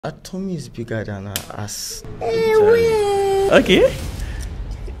Her tummy is bigger than her ass. Okay.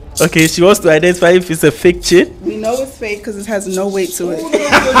 Okay, she wants to identify if it's a fake chin. We know it's fake because it has no weight to it.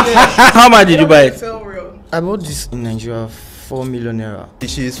 How much did you buy it? I bought this in Nigeria, 4 million naira.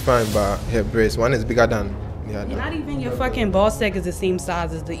 She is fine, but her breast, one is bigger than the other. Not even your fucking ball sack is the same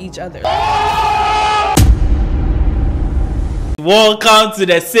size as each other. Welcome to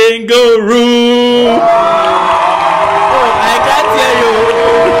the single room. Oh, I can't hear you.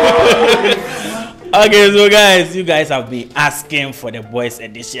 Okay, so guys, you guys have been asking for the boys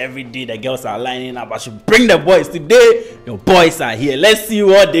edition every day. The girls are lining up. I should bring the boys today. Your boys are here. Let's see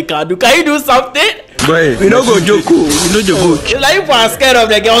what they can do. Can you do something? Boy, we don't go joke. We know joke. It's like you are scared of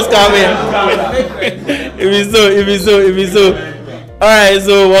the girls coming. If it's so. Alright,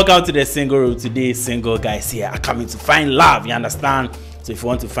 so welcome to the single room. Today, single guys here are coming to find love. You understand? So if you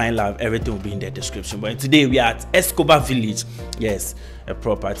want to find love, everything will be in the description. But today we are at Escobar Village. Yes, a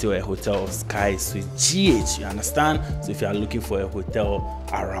property or a hotel of skies with GH. You understand? So if you are looking for a hotel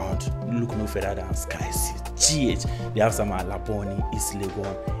around, look no further than skies. GH. They have some at Laboni, East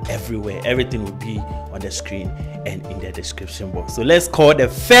Legon, everywhere. Everything will be on the screen and in the description box. So let's call the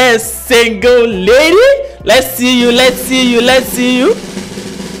first single lady. Let's see you.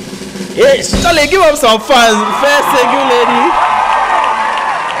 Yes, Charlie, give up some fans. First single lady.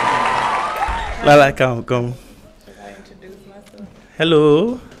 Lala, come. Should I introduce myself?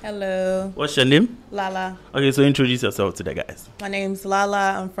 Hello. Hello. What's your name? Lala. Okay, so introduce yourself to the guys. My name's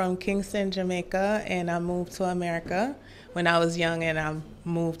Lala. I'm from Kingston, Jamaica, and I moved to America when I was young, and I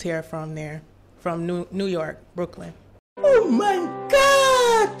moved here from there, from New York, Brooklyn. Oh my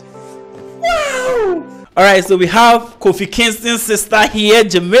God! Wow! All right, so we have Kofi Kingston's sister here,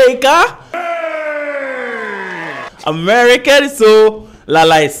 Jamaica, American. So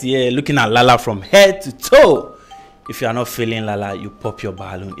Lala is here, looking at Lala from head to toe. If you are not feeling Lala, you pop your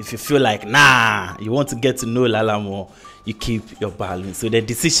balloon. If you feel like, nah, you want to get to know Lala more, you keep your balloon. So the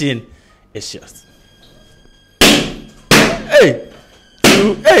decision is yours. Hey!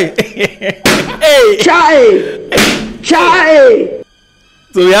 Hey! Hey! Chai!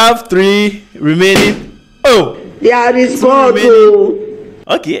 So we have 3 remaining. Oh! There is more too.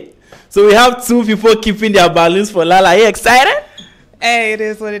 Okay. So we have 2 people keeping their balloons for Lala. Are you excited? Hey, it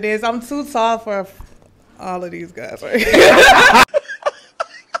is what it is. I'm too tall for all of these guys. Yeah,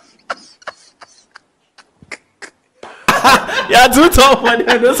 too tall for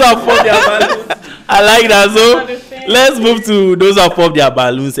them. Those are pop their balloons. I like that. So let's move to those who pop their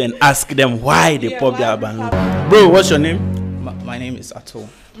balloons and ask them why they pop their balloons. Bro, what's your name? My name is Ato.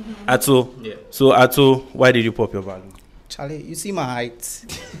 Ato. Yeah. So Ato, why did you pop your balloon? Charlie, you see my height?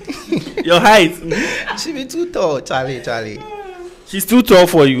 Your height? She be too tall, Charlie. She's too tall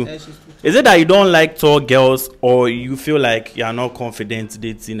for you. Yeah, she's too tall. Is it that you don't like tall girls, or you feel like you are not confident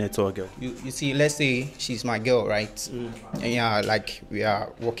dating a tall girl? You see, let's say she's my girl, right? And yeah, like we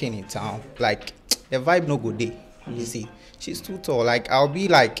are walking in town, like the vibe no good day. You see, she's too tall. Like I'll be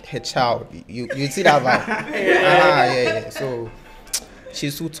like her child. You see that vibe? Yeah. So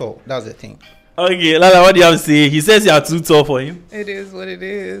she's too tall. That's the thing. Okay, Lala, what do you have to say? He says you are too tall for him. It is what it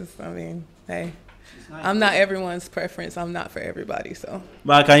is. I mean, hey, I'm not everyone's preference. I'm not for everybody, so.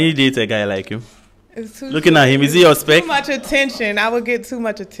 But can you date a guy like him? It's too, Looking at him, is he your spec? Too much attention. I would get too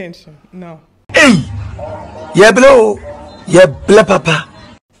much attention. No. Hey! Yeah, blow. Yeah, blah, papa.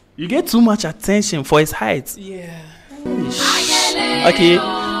 You get too much attention for his height. Yeah. Okay,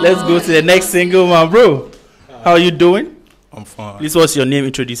 let's go to the next single man, bro. How are you doing? I'm fine. Please, what's your name?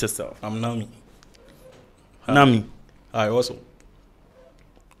 Introduce yourself. I'm Nami. Nami. Hi, what's up?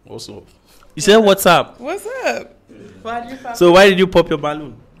 What's up? You said what's up? What's up? Why did you pop? So why did you pop your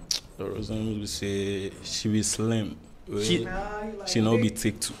balloon? The reason we say she be slim. She Not be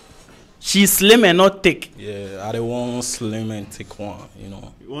thick too. She's slim and not thick. Yeah, I don't want slim and thick one, you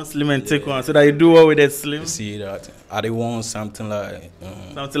know. You want slim and thick one, so that you do what with that slim? You see that? I don't want something like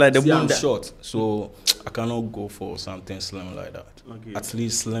Something like the see, I'm bunda. short, so I cannot go for something slim like that. Okay. At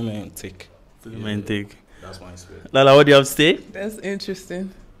least slim and thick. Slim and thick. That's my spirit. Lala, what do you have to say? That's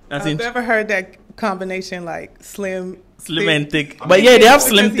interesting. That's I've never heard that combination, like slim and thick. But yeah, they have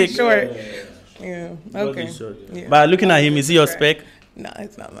slim thick. Short. Yeah. Okay. Yeah. But looking at him, is he your spec? No,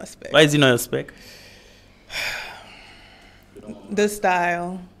 it's not my spec. Why is he not your spec? The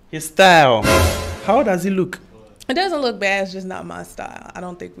style. His style. How does he look? It doesn't look bad. It's just not my style. I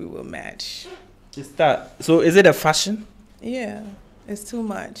don't think we will match. His style. So is it a fashion? Yeah. It's too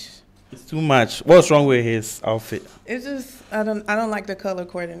much. It's too much. What's wrong with his outfit? It's just I don't like the color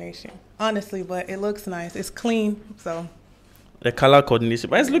coordination, honestly. But it looks nice. It's clean, so. The color coordination.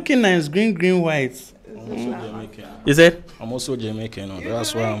 But it's looking nice. Green, green, white. I'm also Jamaican. Is it? I'm also Jamaican.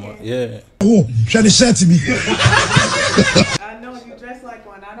 That's why I'm. Yeah. Oh, shall they say to me? I know you dress like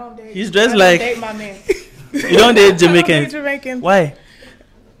one. I don't date. He's dressed I like- don't date my man. You don't date I don't Jamaicans. date Jamaicans. Why?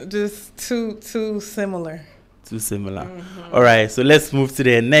 Just too similar. Too similar. All right, so let's move to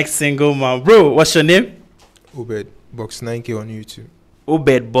the next single, man. Bro, what's your name? Obed, box 9K on YouTube.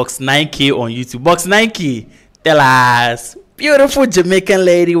 Obed, Box 9K on YouTube. Box 9K, tell us. Beautiful Jamaican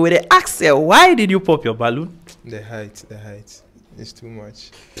lady with an accent. Why did you pop your balloon? The height. It's too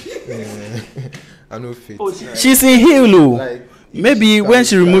much. I know fit. She's in Hilo. Like, Maybe when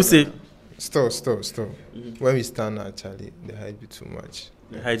she removes it. Stop. When we stand actually, the height be too much.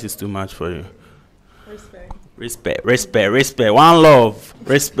 The height is too much for you. Respect. Respect. One love.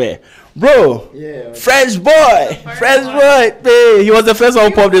 Respect. Bro, Yeah. fresh boy. Hey, he was the first one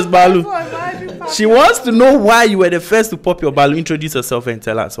who popped this balloon. She wants to know why you were the first to pop your balloon. Introduce yourself and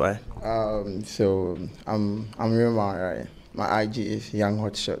tell us why. So I'm Rima, right? My IG is Young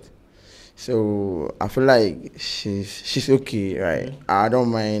Hotshot. So I feel like she's okay, right? I don't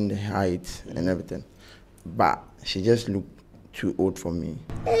mind the height and everything, but she just look too old for me.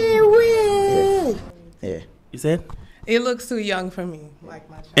 Yeah. You said? It looks too young for me, like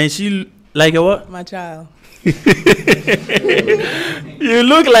my child. And she like a what? My child. You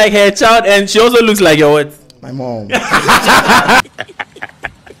look like her child, and she also looks like your what? My mom.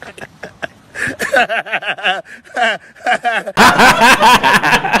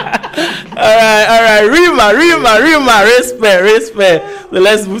 All right. Rima. Respect. So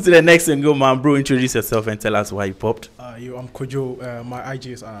let's move to the next single, man. Bro, introduce yourself and tell us why you popped. I'm Kojo. My IG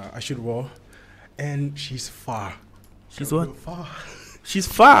is I should raw, and she's far. She's what? Far. She's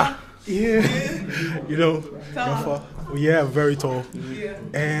far. Yeah. Far. Yeah, very tall. Yeah.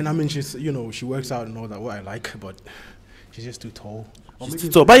 And I mean, she's she works out and all that. What I like, but she's just too tall. She's too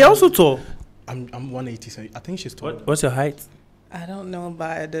tall, but you're also tall. I'm 180. So I think she's tall. What's your height? I don't know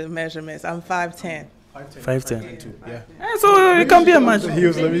by the measurements. I'm 5'10". 5'10". Yeah. So it can be a match.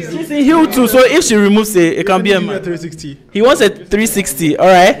 Heels, let me see. She's in heel too, so if she removes it can be a match. 360. He wants a 360. All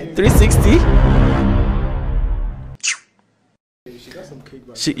right, 360.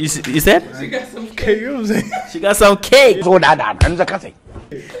 You said? She got some cake. You know what I'm saying? She got some cake.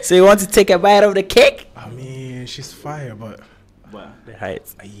 So you want to take a bite of the cake? I mean, she's fire, but The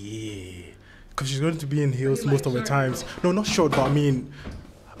height. yeah, because she's going to be in heels most of the times. No, not short, but I mean,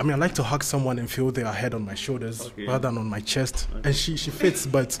 I like to hug someone and feel their head on my shoulders rather than on my chest. And she fits,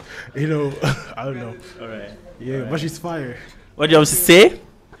 but I don't know. All right. Yeah, but she's fire. What do you want to say?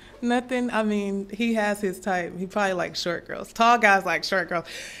 Nothing. I mean, he has his type. He probably likes short girls. Tall guys like short girls.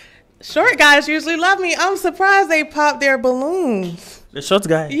 Short guys usually love me. I'm surprised they pop their balloons. The short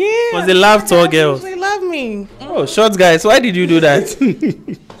guy. Yeah. Because they love tall girls. Usually love me. Oh, short guys. Why did you do that?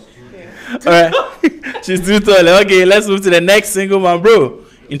 All right. She's too tall. Okay, let's move to the next single, man, bro.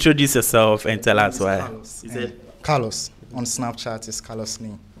 Introduce yourself and tell us why. Carlos on Snapchat is Carlos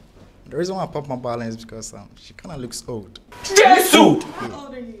name. The reason why I pop my balloon is because she kind of looks old. Jesus! How old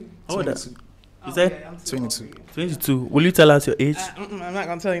are you? How old are 22. you? Said? I'm 22. 22. Will you tell us your age? I'm not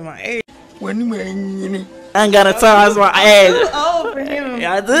gonna tell you my age. I ain't gonna tell us my age. Too old for him.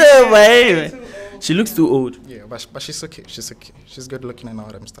 Yeah, I do, baby. She looks too old. Yeah, but she's okay. She's okay. She's good looking and all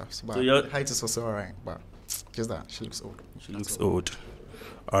them stuff. But So your height is also alright. But just that she looks old. She looks old.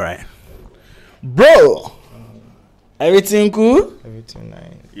 All right, bro. Everything cool? Everything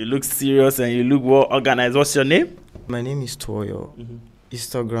nice. You look serious and you look well organized. What's your name? My name is Toyo.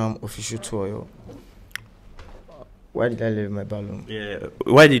 Instagram official Toyo. Why did I leave my balloon? Yeah.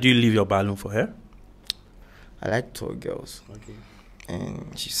 Why did you leave your balloon for her? I like tall girls. Okay.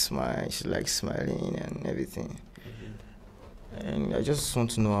 And she smiles. She likes smiling and everything. And I just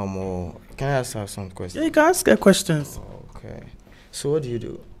want to know how more. Can I ask her some questions? Yeah, you can ask her questions. Okay. So what do you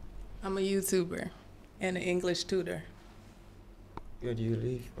do? I'm a YouTuber and an English tutor Where do you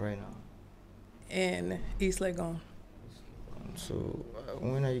live right now? in East Legon. So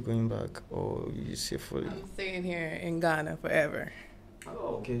when are you going back, or you say fully? I'm staying here in Ghana forever.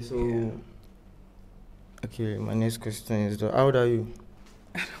 Okay, so okay, my next question is, how old are you?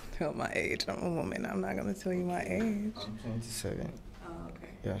 I don't tell my age. I'm a woman. I'm not gonna tell you my age. I'm 27. Oh, okay.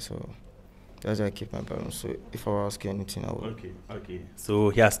 Yeah, so that's why I keep my balance. So if I ask you anything, I will. Okay. So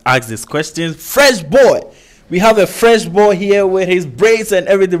he has asked this question. Fresh boy. We have a fresh boy here with his braids and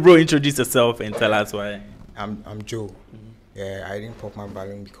everything. Bro, introduce yourself and tell us why. I'm Joe. Yeah, I didn't pop my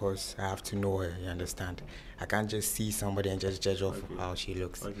balloon because I have to know her, you understand? I can't just see somebody and just judge off how she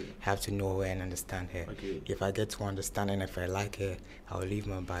looks. I have to know her and understand her. If I get to understand and if I like her, I'll leave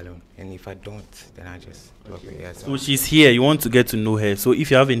my balloon. And if I don't, then I just pop it. Yeah, So she's here, you want to get to know her. So if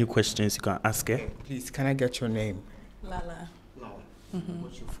you have any questions, you can ask her. Please, can I get your name? Lala.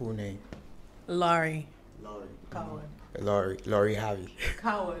 What's your full name? Laurie. Coward. Laurie Harvey.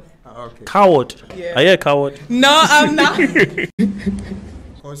 Coward. Okay. Coward? Yeah. Are you a coward? No, I'm not.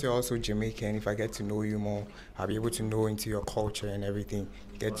 Because you're also Jamaican, if I get to know you more, I'll be able to know into your culture and everything.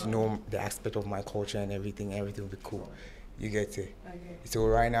 Get to know the aspect of my culture and everything will be cool. You get it? Okay. So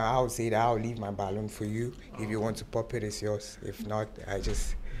right now, I would say that I'll leave my balloon for you. If you want to pop it, it's yours. If not, I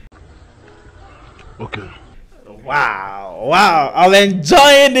just... Okay. Wow. I'm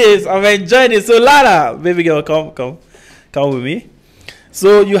enjoying this. So Lara, baby girl, come with me.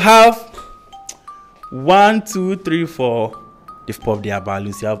 So you have 1, 2, 3, 4. They've popped their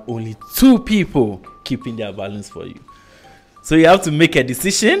balloons. You have only 2 people keeping their balloons for you. So you have to make a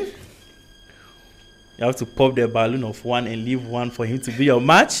decision. You have to pop the balloon of 1 and leave 1 for him to be your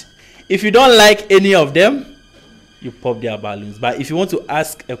match. If you don't like any of them, you pop their balloons. But if you want to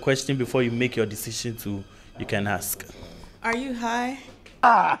ask a question before you make your decision to, you can ask. Are you high?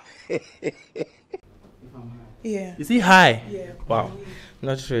 Yeah. Is he high? Yeah. Wow.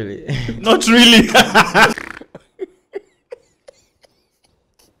 Not really. Not really.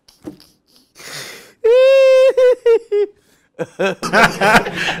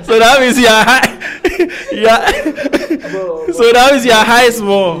 So that means you are high. So that means you are high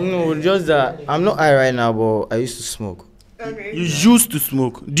small. No, just that I'm not high right now, but I used to smoke. Okay. You used to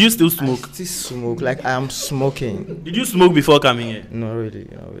smoke. Do you still smoke? I still smoke. Like I am smoking. Did you smoke before coming here? No, really.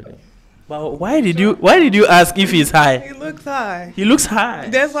 But why did you ask if he's high? He looks high. He looks high.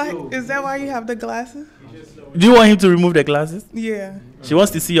 That's why. Is that why you have the glasses? Do you want him to remove the glasses? Yeah. She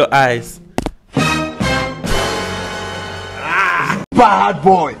wants to see your eyes. Bad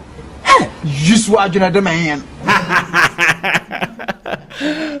boy. You swaging at the man.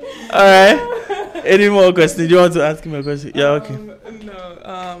 Alright. Any more questions? Do you want to ask him a question? Yeah, okay.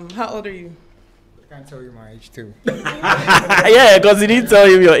 No. How old are you? I can't tell you my age too. Yeah, because he didn't tell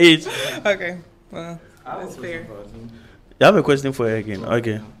you your age. Okay. Well, that's fair. You have a question for her again.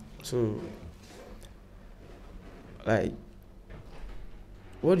 Okay. So, like,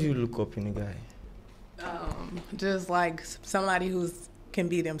 what do you look up in a guy? Just like somebody who can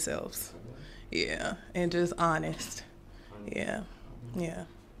be themselves. Yeah. And just honest. Yeah.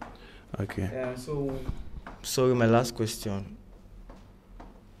 Okay. Yeah, so my last question.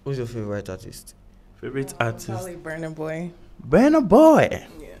 Who's your favorite artist? Favorite artist? Probably Burna Boy. Burna Boy.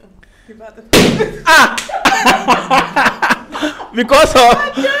 Yeah. You about to because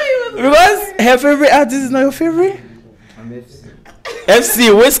her favorite artist is not your favorite? I'm FC.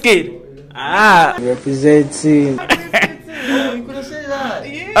 FC, Whiskey. Representing. You could have said that.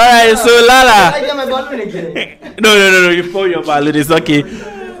 Yeah. Alright, so Lala. I get my balloon again. No, you pull your balloon, it's okay.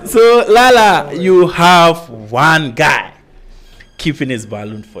 So Lala, you have one guy keeping his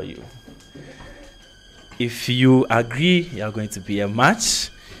balloon for you. If you agree, you are going to be a match.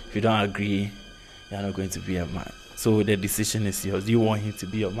 If you don't agree, you are not going to be a match. So the decision is yours. Do you want him to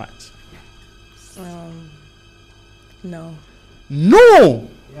be your match? No. No.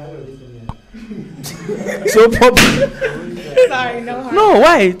 So Sorry, no harm. No,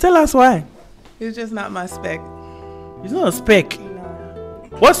 why? Tell us why. It's just not my spec. It's not a spec. No.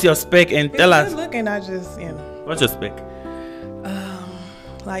 What's your spec? And tell us. Good looking, I just, What's your spec?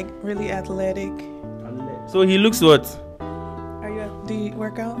 Like really athletic. So he looks what? Do you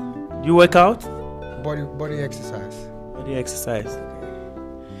work out? Do you work out? Body exercise. Body exercise.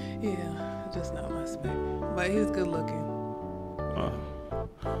 Yeah, just not my spec. But he's good looking.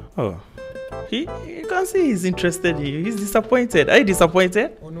 Oh. You can see he's interested in you. He's disappointed. Are you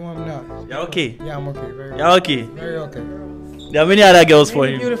disappointed? Oh no, I'm not. You're okay. Yeah, I'm okay. You're okay. Very okay. There are many other girls for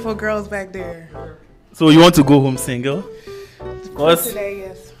him. Beautiful girls back there. So you want to go home single? Today,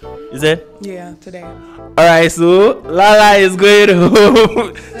 yes. Is it? Yeah, today. Alright, so Lala is going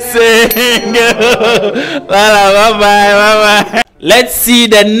home single. Lala, bye-bye. Let's see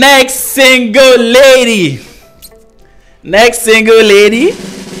the next single lady. Next single lady,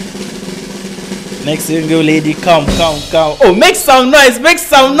 come. Oh, make some noise.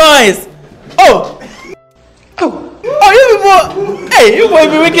 Oh, you people, hey, you boy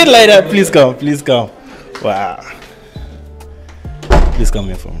be wicked like that. Please come. Wow. Please come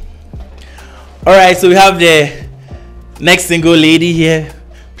here for me. All right, so we have the next single lady here.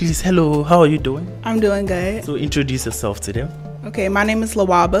 Please, hello, how are you doing? I'm doing good. So introduce yourself to them. Okay, my name is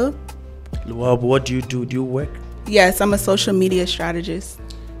Lawaba. Lawaba, what do you do? Do you work? Yes, I'm a social media strategist.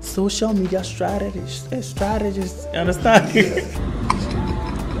 Social media strategist. Strategist. You understand?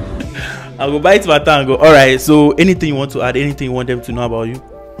 I'll go bite my tongue and go, alright, so anything you want to add, anything you want them to know about you?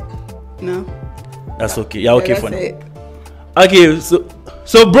 No. That's okay. Yeah, okay that's for now. it. Okay,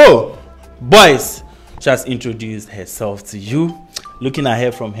 so bro, boys, she has introduced herself to you. Looking at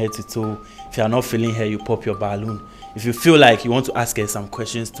her from head to toe. If you are not feeling her, you pop your balloon. If you feel like you want to ask her some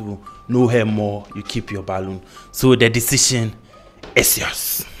questions to know her more, you keep your balloon. So the decision is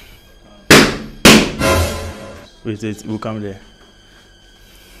yours. Wait, we'll come there.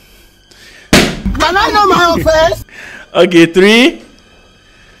 Can I know my own first? Okay, 3.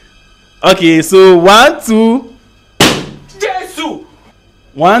 Okay, so 1, 2. Jesus!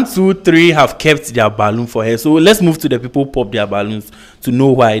 1, 2, 3 have kept their balloon for her. So let's move to the people who pop their balloons to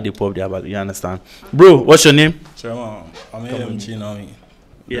know why they pop their balloon. You understand? Bro, what's your name? Chairman, I'm AMG now.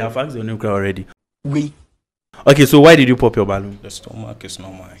 Yeah, I've asked your name already. We. Okay, so why did you pop your balloon? The stomach is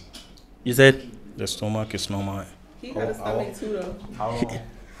not mine. You said? The stomach is not mine. He got a stomach too, though.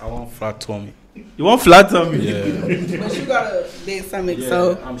 I want flat tummy. You want flat tummy? Yeah. But you got a big stomach, Yeah,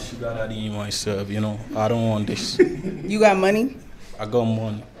 so. I'm sugar daddy myself, you know. I don't want this. You got money? I got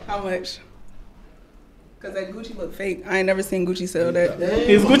money. How much? Cause that Gucci look fake. I ain't never seen Gucci sell that.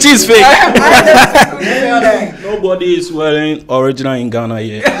 His Gucci is fake. I ain't never seen Gucci sell that. Nobody is wearing original in Ghana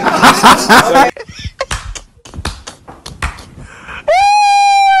yet.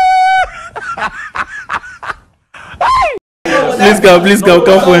 Please come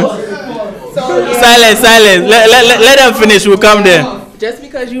for him. Silence. Let them finish. We'll come there. Just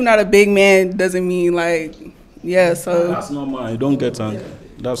because you're not a big man doesn't mean like, yeah. So That's not mine. Don't get angry.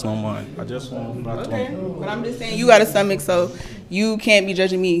 That's not mine. I just want flat okay. tummy. But I'm just saying you got a stomach, so you can't be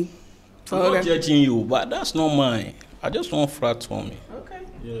judging me. So I'm not judging you, but that's not mine. I just want flat tummy. Okay.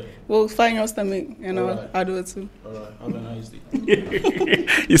 Yeah. Well, find your stomach, and I'll do it too. Alright. Have a nice day.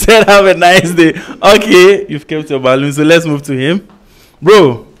 You said have a nice day. Okay, you've kept your balloon, so let's move to him.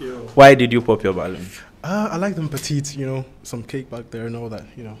 Bro, why did you pop your balloon? I like them petite, you know, some cake back there and all that,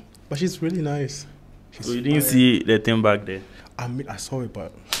 you know. But she's really nice. So you didn't see the thing back there? I mean, I saw it,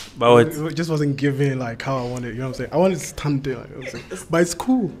 but what? It just wasn't giving like how I wanted. You know what I'm saying? I wanted to stand there, like, you know what I'm saying? But it's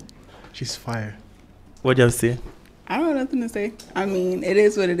cool. She's fire. What do you have to say? I don't have nothing to say. I mean, it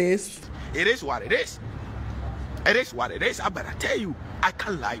is what it is. It is what it is. It is what it is. I better tell you, I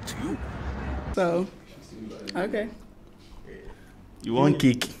can't lie to you. So, okay. You want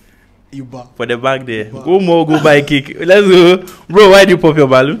cake? You buy. For the back there. Go buy cake. Let's go. Bro, why do you pop your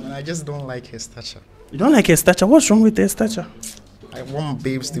balloon? I just don't like her stature. You don't like her stature? What's wrong with her stature? I want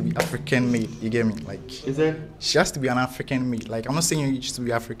babes to be African made. You get me? Like, is that? She has to be an African made. Like, I'm not saying you just to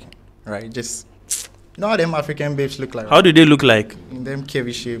be African, right? Just, you know how them African babes look like? How do they look like? In them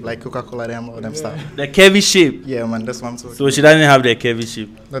curvy shape, like Coca-Cola, them all them stuff. The curvy shape? Yeah, man, that's what I'm talking So she doesn't have the curvy shape?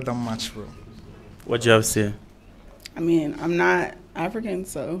 Not that much, bro. What do you have to say? I mean, I'm not African,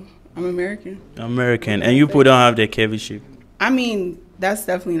 so I'm American. American. And you people don't have the curvy shape? I mean, that's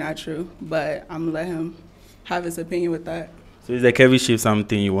definitely not true, but I'm gonna let him have his opinion with that. So is the curvy shape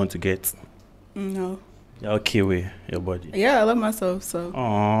something you want to get? No. You're okay with your body? Yeah, I love myself, so.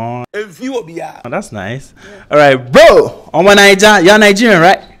 Aww. Oh, that's nice. Yeah. All right, bro. On my Niger, you're Nigerian,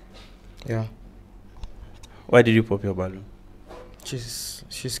 right? Yeah. Why did you pop your balloon?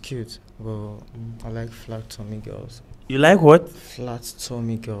 She's cute, but I like flat tummy girls. You like what? Flat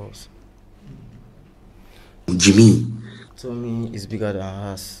tummy girls. Jimmy. Tummy is bigger than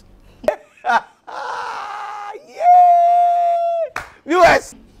hers.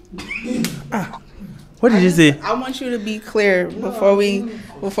 US. What did you say? I want you to be clear before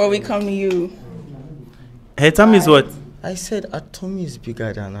we come to you. Her tummy is what? I said her tummy is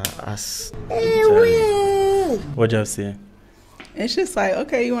bigger than her ass. What do you say? It's just like,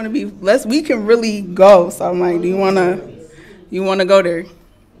 okay, you want to be, we can really go. So I'm like, do you want to go there?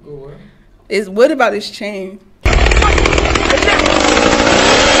 Go where? What about this chain?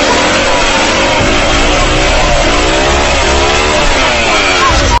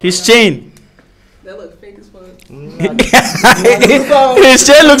 His chain. That looks fake as fuck. His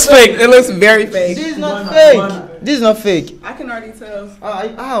chain looks fake. It looks very fake. This is not fake. This is not fake. I can already tell.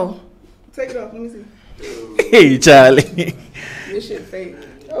 Ow. Take it off. Let me see. Hey, Charlie. This shit fake.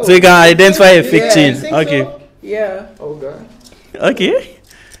 So you can identify a fake chain. Okay. So. Yeah. Oh God. Okay.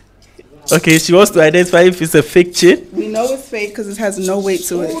 Okay, she wants to identify if it's a fake chain. We know it's fake because it has no weight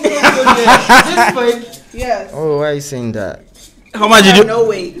to it. This fake? Yes. Oh, why are you saying that? How much did you? No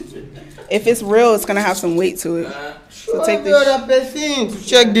weight. If it's real, it's gonna have some weight to it. So take this. Other person.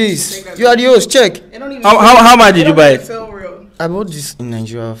 Check this. You are the host. Check. How much did you buy it? Feel real. I bought this in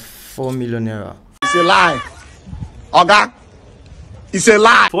Nigeria, 4 million naira. It's a lie. Oga, it's a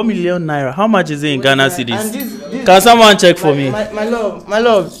lie. 4 million naira. How much is it in Ghana cedis? And this Can someone check for me? My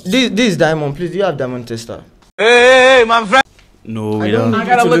love. This is diamond. Please, do you have diamond tester? Hey, my friend. No, we don't. I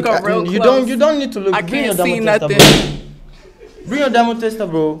gotta look up real close. You don't need to look. I Bring your can't see diamond nothing. tester, bro. Bring your diamond tester,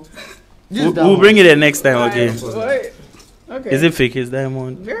 bro. We'll bring it the next time, okay? What? Okay. Is it fake? His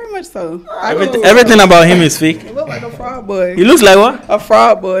diamond? Very much so. Everything about him is fake. He look like a fraud boy. He looks like what? A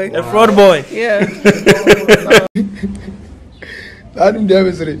fraud boy. A fraud boy. Yeah.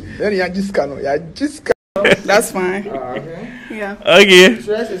 That's fine. Okay. Yeah. Okay.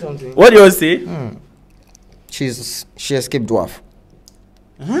 Should I say something? What do you say? She escaped dwarf.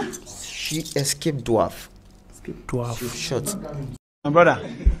 Huh? She escaped dwarf. Dwarf. She shot. My brother,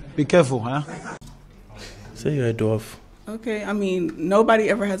 be careful, huh? Say you're a dwarf. Okay. I mean, nobody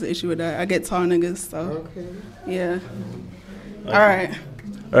ever has an issue with that. I get tall niggas, so. Okay. Yeah. Okay. All right.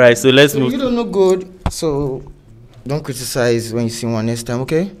 All right. So let's move. You don't know good, so don't criticize when you see one next time,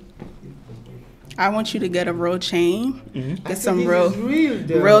 okay? I want you to get a real chain, get some this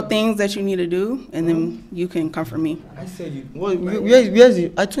real things that you need to do, and then you can come for me. I said you. Well, where's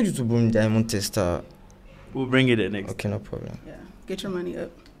it? I told you to bring diamond tester. We'll bring it the next. Okay, no problem. Yeah. Get your money up.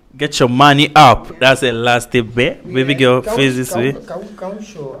 Get your money up. Yeah. That's the last tip, baby girl. Face this way. Can we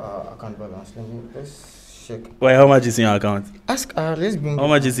show account balance? Let's check. Wait, how much is in your account? Ask. Let's bring. How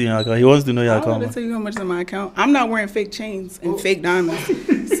much is in your account? He wants to know your I account. want to tell you how much is in my account. I'm not wearing fake chains and fake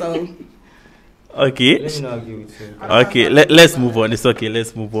diamonds, so. Okay. Let me not argue with you. Okay, let's move on. It's okay,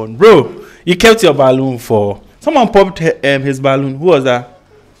 let's move on. Bro, you kept your balloon for... Someone popped his balloon. Who was that?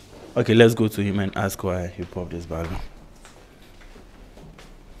 Okay, let's go to him and ask why he popped his balloon.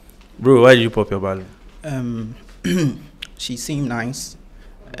 Bro, why did you pop your balloon? She seemed nice.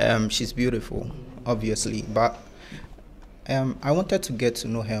 She's beautiful, obviously. But I wanted to get to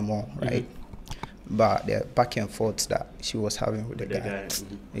know her more, right? But the back and forth that she was having with the guy.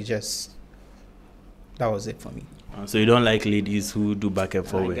 It just... That was it for me. So you don't like ladies who do back and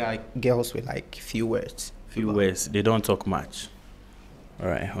forward? Like girls with like few words. Few words. They don't talk much. All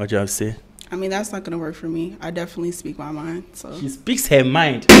right. What do you have to say? I mean, that's not gonna work for me. I definitely speak my mind. So she speaks her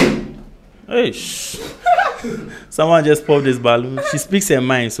mind. Hey, shh. Someone just popped this balloon. She speaks her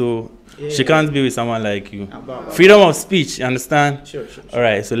mind, so she can't be with someone like you. Freedom of speech. You understand? Sure. All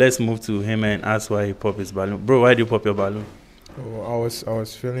right. So let's move to him and ask why he popped his balloon. Bro, why do you pop your balloon? Oh, I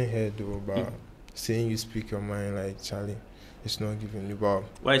was feeling her though, but saying you speak your mind like Charlie, it's not giving you about.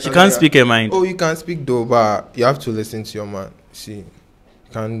 Why she can't speak her mind? Oh, you can speak though, but you have to listen to your man. See, you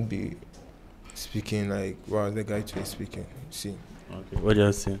can't be speaking like the guy to be speaking. See. Okay. What do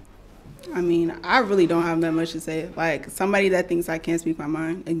you say? I mean, I really don't have that much to say. Like somebody that thinks I can't speak my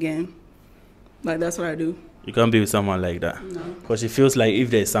mind again. Like that's what I do. You can't be with someone like that. No. Because she feels like if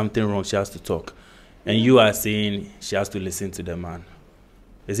there's something wrong, she has to talk, and you are saying she has to listen to the man.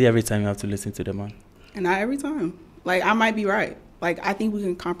 Is it every time you have to listen to the man? And not every time. Like, I might be right. Like, I think we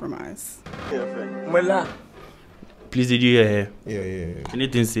can compromise. Please, did you hear her? Yeah.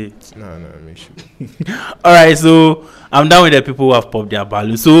 Anything say? No, make sure. All right, so I'm done with the people who have popped their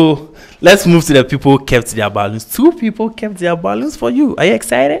balloons. So let's move to the people who kept their balloons. 2 people kept their balloons for you. Are you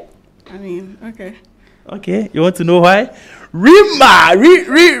excited? I mean, okay. Okay, you want to know why? Rima!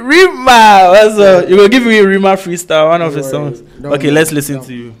 What's up? You will give me a Rima freestyle, one of his songs. Okay, let's listen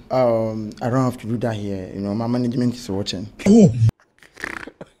to you. I don't have to do that here. You know, my management is watching.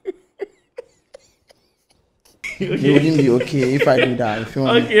 It wouldn't be okay if I do that. If you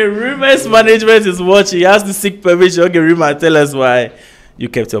want Okay, Rima's management is watching. He has to seek permission. Okay, Rima, tell us why you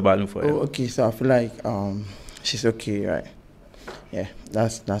kept your balloon for her. Oh, okay, so I feel like she's okay, right? Yeah,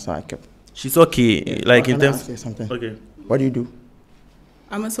 that's how I kept. She's okay. Yeah, like in can I terms. ask you something? Okay. What do you do?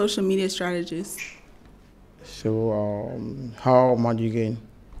 I'm a social media strategist. So how much do you gain?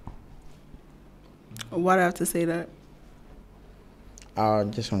 Why do I have to say that? I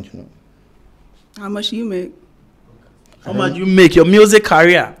just want to know. How much do you make? How much you make your music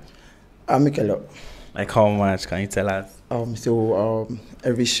career? I make a lot. Like how much? Can you tell us?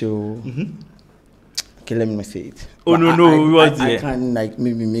 Every show. Okay, let me not say it. Oh, no, I can like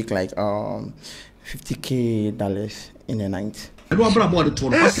maybe make like $50K in a night. And what about the tour?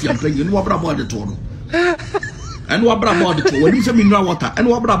 What's your thing? And what about the tour? And what about the tour? When you say me no water, and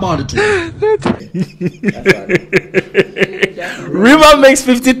what about the tour? Rima makes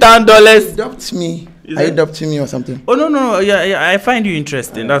 $50,000. Adopt me. Are you adopting me or something? Oh no, yeah, I find you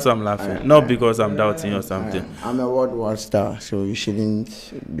interesting. That's why I'm laughing. Not because I'm doubting you or something. I'm a worldwide star, so you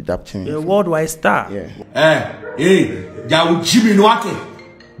shouldn't be doubting me. You're a worldwide star. Yeah. Hey, Jawu Jimmy Nwate.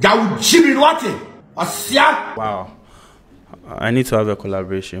 Wow. I need to have a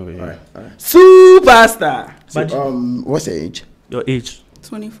collaboration with you. Alright. Superstar. So, what's your age? Your age?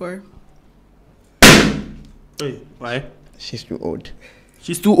 24. Hey, why? She's too old.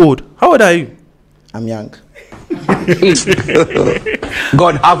 She's too old. How old are you? I'm young.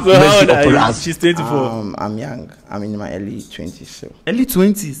 God have mercy upon us. She's 24. I'm young. I'm in my early 20s. So Early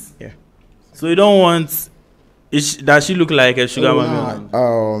 20s? Yeah. So you don't want... does she look like a sugar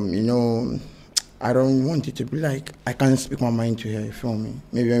mommy? You know, I don't want it to be like I can't speak my mind to her. You feel me?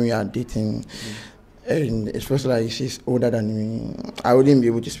 Maybe when we are dating, and it's first like she's older than me, I wouldn't be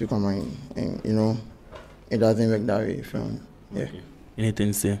able to speak my mind. And you know, it doesn't work that way. You feel me? Yeah. Okay. Anything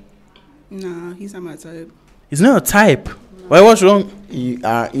to say? Nah, he's not my type. He's not your type. Why? What's wrong? You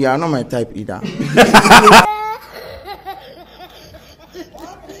are not my type either.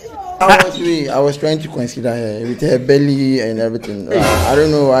 I was trying to consider her with her belly and everything. I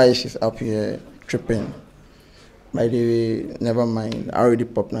don't know why she's up here tripping. By the way, never mind. I already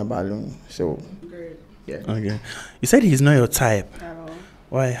popped my balloon. So, yeah. Okay. You said he's not your type. At all.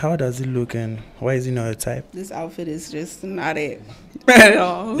 Why? How does he look and why is he not your type? This outfit is just not it at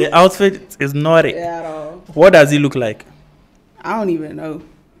all. The outfit is not it. Yeah, at all. What does he look like? I don't even know.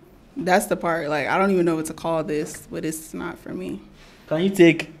 That's the part. Like, I don't even know what to call this, but it's not for me. Can you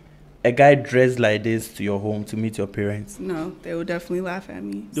take a guy dressed like this to your home to meet your parents? No, they will definitely laugh at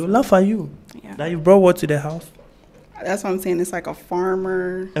me. They'll laugh at you. Yeah. That you brought what to the house? That's what I'm saying. It's like a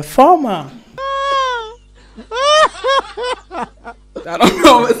farmer. A farmer? I don't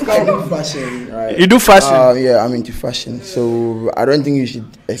know what's going on. Fashion, right? You do fashion? Yeah, I'm into fashion. So I don't think you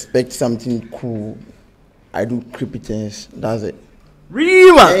should expect something cool. I do creepy things. That's it.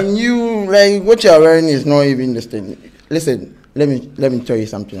 Really, man? And you, like, what you're wearing is not even the same. Listen, let me tell you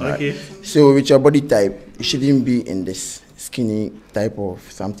something. Okay. Right? So with your body type, you shouldn't be in this skinny type of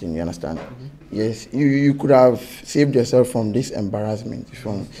something. You understand? Yes, you could have saved yourself from this embarrassment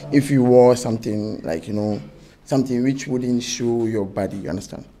if you wore something like, you know, something which wouldn't show your body. You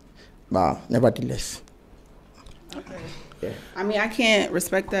understand? But nevertheless. Okay. Yeah. I mean, I can't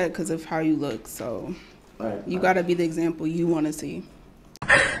respect that because of how you look. So you got to be the example you want to see.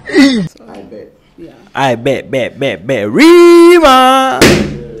 So, I bet. Yeah. I bet. Rima!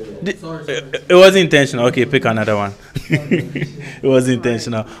 It was intentional. Okay, pick another one. It was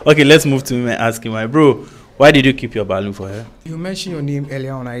intentional. Okay, let's move to him and ask him, my bro, why did you keep your balloon for her? You mentioned your name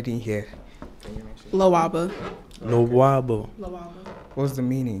earlier on, I didn't hear. Lawaba. Lowabo. What's the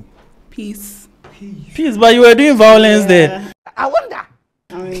meaning? Peace. Peace, but you were doing violence there. I wonder.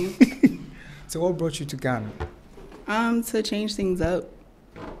 I mean, So what brought you to Ghana? to change things up,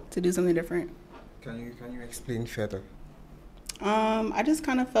 to do something different. Can you explain further? I just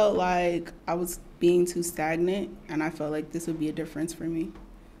kind of felt like I was being too stagnant, and I felt like this would be a difference for me.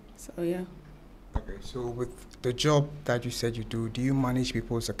 So yeah. Okay, so with the job that you said you do you manage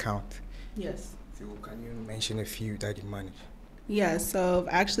people's account? Yes. So can you mention a few that you manage? Yeah, so I've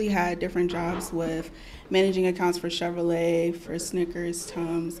actually had different jobs with managing accounts for Chevrolet, for Snickers,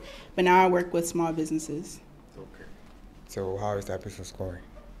 Tums, but now I work with small businesses. Okay. So how is that business going?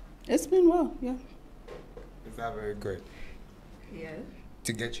 It's been well, yeah. Is that very good? Yeah.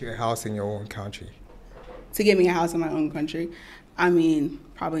 To get you a house in your own country? To get me a house in my own country? I mean,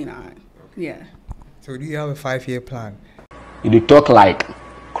 probably not. Okay. Yeah. So do you have a 5-year plan? You talk like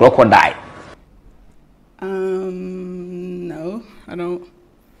crocodile. No, I don't.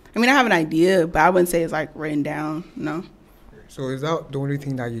 I mean, I have an idea, but I wouldn't say it's like written down, no. So is that the only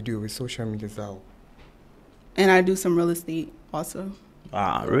thing that you do with social media? And I do some real estate also.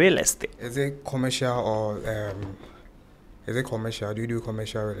 Real estate. Is it commercial or is it commercial? Do you do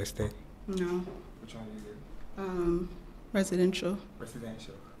commercial real estate? No. Which one do you do? Residential.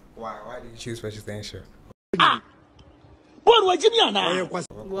 Residential. Why did you choose residential? Well,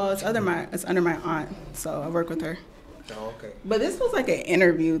 it's under my aunt, so I work with her. Oh, okay. But this was like an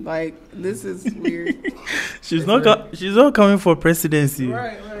interview. Like, this is weird. She's not coming for presidency.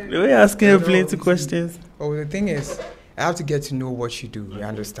 Right. They were asking her plenty questions. Oh, the thing is, I have to get to know what you do. You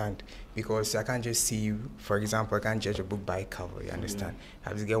understand? Because I can't just see you. For example, I can't judge a book by cover. You understand? I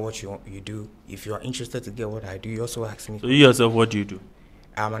have to get what you do. If you are interested to get what I do, you also ask me. So you yourself, what do you do?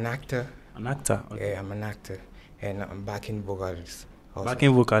 I'm an actor. An actor? Okay. Yeah, I'm an actor, and I'm backing vocalist. Also.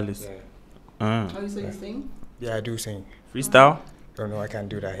 Backing vocalist. Yeah. Oh, so you sing? Yeah, I do sing. Freestyle? Oh no, I can't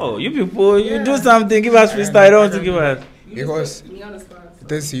do that. Oh, you people, you do something. Give us freestyle. I don't want to give us. Because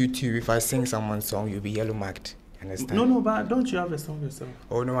this YouTube, if I sing someone's song, you'll be yellow marked. Understand? No, but don't you have a song yourself?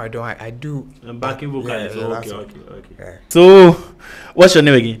 Oh no, I don't. I do. Backing vocalist. Yeah, okay. Yeah. So, what's your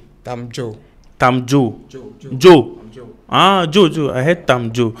name again? Tam Joe. Tam Joe. Joe. Joe. Joe. I heard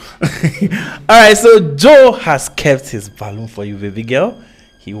Tam Joe. All right, so Joe has kept his balloon for you, baby girl.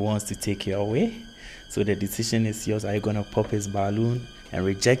 He wants to take you away. So the decision is yours. Are you going to pop his balloon and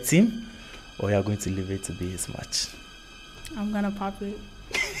reject him? Or are you going to leave it to be his match? I'm gonna pop it.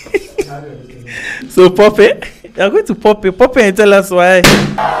 So pop it. You're going to pop it. Pop it and tell us why.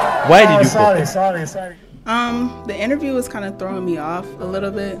 Why did you pop it? Sorry. The interview was kind of throwing me off a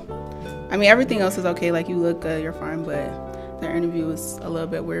little bit. I mean, everything else is okay. Like, you look good, you're fine, but the interview was a little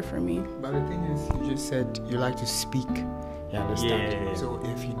bit weird for me. But the thing is, you just said you like to speak. You understand? Yeah. So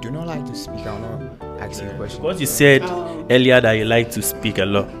if you do not like to speak, I'll not ask you a question. Because you said earlier that you like to speak a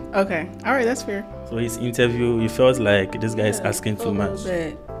lot. Okay. All right, that's fair. So his interview, you felt like this guy is asking too much. A little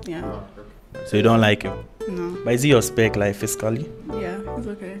bit, yeah. So you don't like him? No. But is he your spec, like, physically? Yeah, it's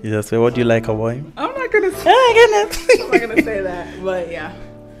okay. Is your spec? What do you like about him? I'm not gonna say that, but yeah.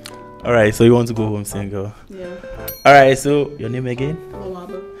 All right, so you want to go home single? Yeah. All right, so your name again?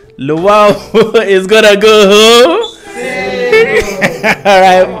 Luwabo is gonna go home. All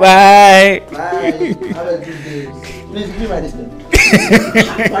right, bye. Bye. Have a good day. Please give me my distance.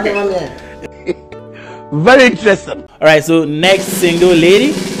 Very interesting. All right, so next single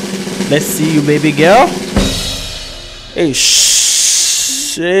lady. Let's see you, baby girl. Hey,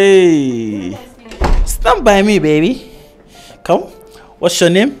 hey. Stand by me, baby. Come. What's your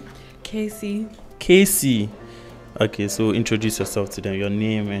name? Casey. Okay, so introduce yourself to them, your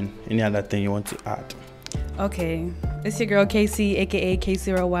name and any other thing you want to add. Okay, it's your girl Casey, aka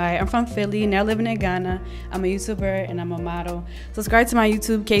K0Y. I'm from Philly, now living in Ghana. I'm a YouTuber and I'm a model. Subscribe to my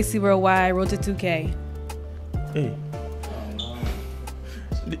YouTube, K0Y, Road to 2K. Hey.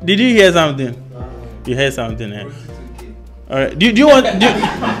 Did you hear something? You heard something, eh? Alright, do you want...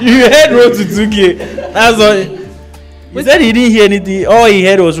 you heard Road to 2K? That's all... He said he didn't hear anything. All he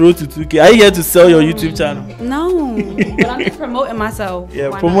heard was Road to 2K. Are you here to sell your YouTube channel? No, but I'm just promoting myself. Yeah,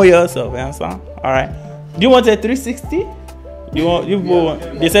 promote yourself, you understand? Alright. Do you want a 360?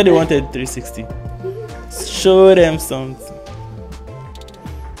 They said they wanted 360. Show them something.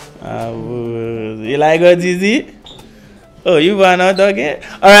 You like what is it? Oh, you are not talking?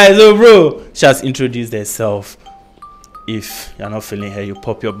 Alright, so bro, she has introduced herself. If you're not feeling her, you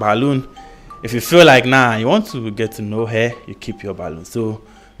pop your balloon. If you feel like, nah, you want to get to know her, you keep your balloon. So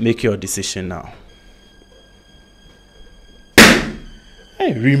make your decision now.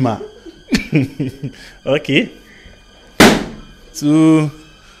 Hey, Rima. Okay. To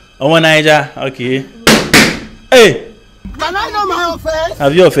Niger. Okay. Hey! Can I know my offense?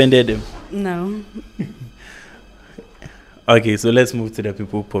 Have you offended them? No. Okay, so let's move to the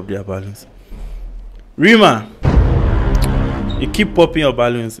people who pop their balloons. Rima, you keep popping your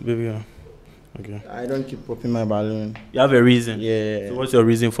balloons, baby. Okay. I don't keep popping my balloon. You have a reason? Yeah. So what's your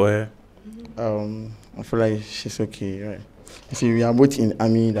reason for her? I feel like she's okay, right? You see, we are both in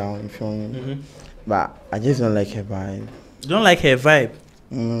army down, you feel me? But I just don't like her vibe. You don't like her vibe?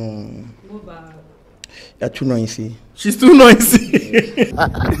 No. You're too noisy. She's too noisy. I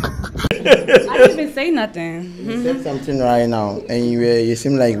didn't even say nothing. You said something right now, and you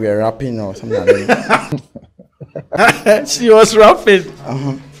seem like we're rapping or something like that. She was rapping.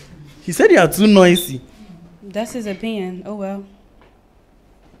 He said you are too noisy. That's his opinion. Oh well.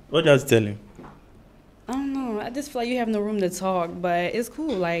 What does tell him? I don't know. I just feel like you have no room to talk, but it's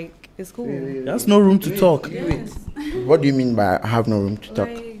cool. Like, it's cool. There's no room to talk. Yes. What do you mean by I have no room to talk?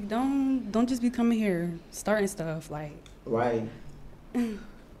 Like, don't just be coming here starting stuff. Like, why?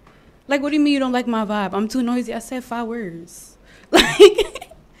 Like, what do you mean you don't like my vibe? I'm too noisy. I said 5 words. I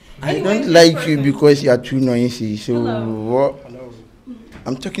don't like you because you are too noisy. So what?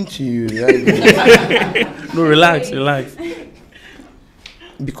 I'm talking to you. Right? No, relax.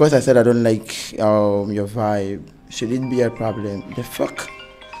 Because I said I don't like your vibe. Should it be a problem? The fuck?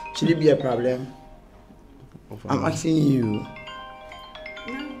 Should it be a problem? I'm asking you. No,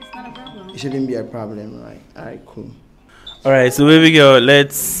 it's not a problem. It shouldn't be a problem, right? Alright, cool. Alright, so baby girl,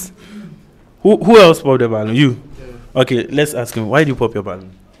 let's... Who else popped the balloon? You? Yeah. Okay, let's ask him. Why do you pop your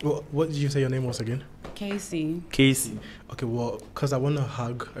balloon? Well, what did you say your name was again? Casey. Okay, well, because I want to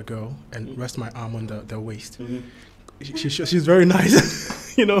hug a girl and rest my arm on their waist. She's very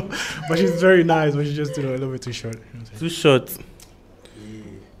nice, you know, but she's very nice, but she's just, a little bit too short. You know too short? Yeah.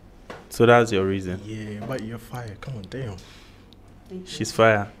 So that's your reason? Yeah, but you're fire. Come on, damn. She's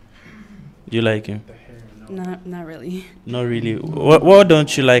fire. You like him? Not really. Not really. What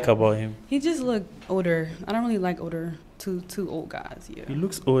don't you like about him? He just look older. I don't really like older, too old guys. Yeah. He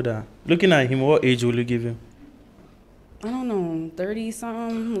looks older. Looking at him, what age will you give him? I don't know, 30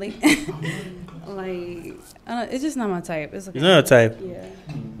 something. Like, like it's just not my type. It's okay. It's not your type. Yeah.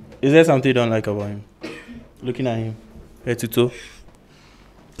 Is there something you don't like about him? Looking at him. Head to toe.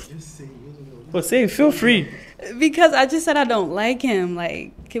 But say, feel free. Because I just said I don't like him.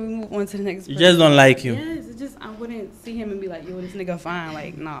 Like, can we move on to the next person? You just don't like him? Yes, it's just, I wouldn't see him and be like, yo, this nigga fine.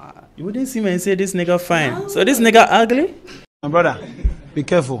 Like, nah. You wouldn't see me and say this nigga fine. No. So this nigga ugly? My brother, be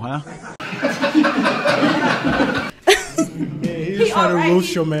careful, huh? He's trying to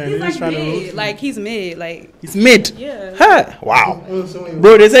roast your man. He's like trying mid. to roast Like, he's mid. Like, he's mid? Yeah. Huh? Wow.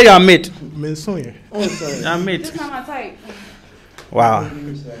 Bro, they say you're mid. You're mid. That's not my type. Wow.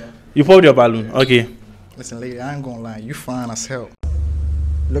 You popped your balloon. Okay. Listen, lady, I ain't gonna lie. You fine as hell.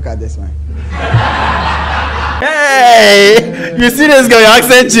 Look at this, man. Hey! You see this guy, your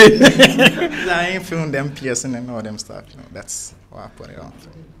accent change. I ain't feeling them piercing and all them stuff. You know, that's why I put it on.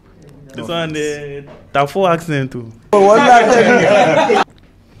 This one, the Tafo accent too.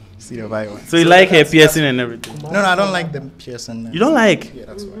 See the vibe. So you like her piercing and everything? No, I don't like them piercing. You don't like? Yeah,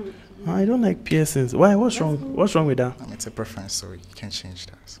 that's why. I don't like piercings. Why? What's wrong? What's wrong with that? I mean, it's a preference, so you can't change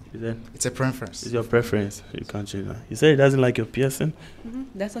that. So. Is it? It's a preference. It's your preference. You can't change that. He said he doesn't like your piercing.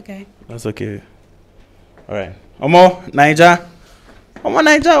 That's okay. That's okay. All right. Omo, Naija. Omo,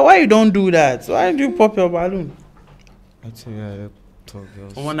 Naija, why you don't do that? Why do you pop your balloon? Actually, I love tall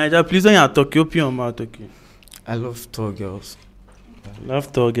girls. Omo, Naija, please don't you talk. You open your mouth, okay? I love tall girls.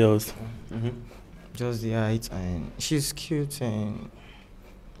 Love tall girls. Just the height, and she's cute, and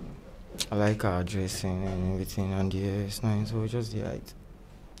I like her dressing and everything, and the hair is nice, so just the height.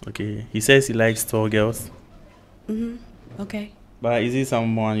 Okay. He says he likes tall girls. Okay. But is he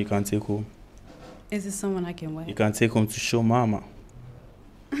someone you can take home? Is this someone I can wait? You can take home to show mama.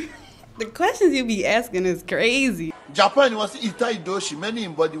 The questions you be asking is crazy. Japan was Itaidoshi, many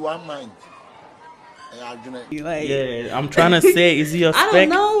in body one mind. Like, yeah, I'm trying to say, is he your spec? I don't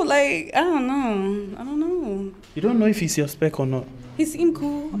know. Like, I don't know. You don't know if he's your spec or not? He seemed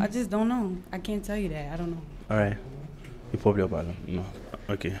cool. I just don't know. I can't tell you that. I don't know. All right. You popped your balloon. No.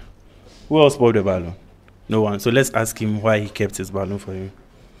 Okay. Who else popped the balloon? No one. So let's ask him why he kept his balloon for you.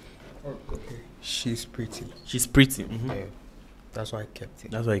 Okay. She's pretty. She's pretty. Yeah. That's why I kept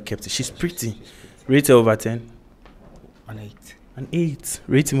it. That's why I kept it. She's pretty. Rate her over 10. An 8. An 8.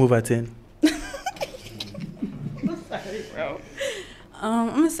 Rate him over 10. Sorry, bro. I'm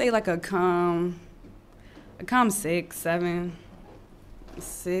gonna say like a calm 6, 7,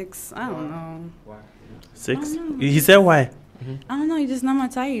 6. I don't know. Why? 6? He said why? I don't know. You're just not my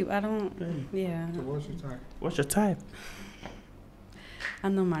type. I don't. Yeah. So what's your type? What's your type? I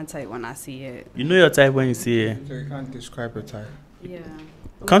know my type when I see it. You know your type when you see it. So you can't describe your type. Yeah.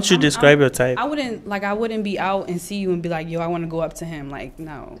 Can't you describe your type? I wouldn't be out and see you and be like, yo, I want to go up to him. Like,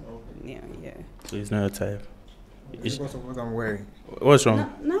 no. Yeah. So he's not your type. Because of what I'm wearing. What's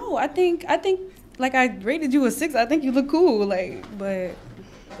wrong? No, I think like I rated you a 6. I think you look cool. Like, but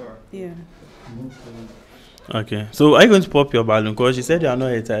yeah. Okay. So are you going to pop your balloon? Because she said you are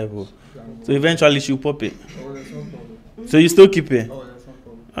not a type. So eventually she'll pop it. So you still keep it?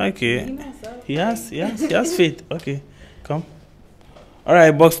 Okay. He has faith. Okay. Come. All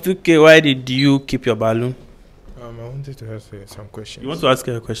right, Box 2K, why did you keep your balloon? I wanted to ask her some questions. You want to ask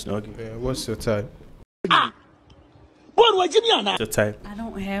her a question? Okay. Yeah, what's your type? What's your type? I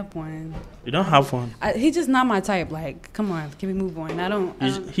don't have one. You don't have one? He's just not my type. Like, come on, can we move on? I don't.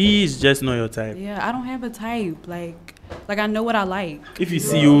 He is just not your type. Yeah, I don't have a type. Like I know what I like. If you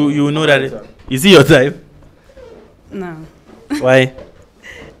see you know that. Is he your type? No. Why?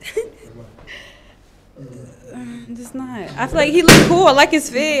 Just not. I feel like he looks cool. I like his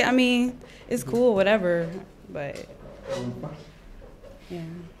fit. I mean, it's cool, whatever. But yeah.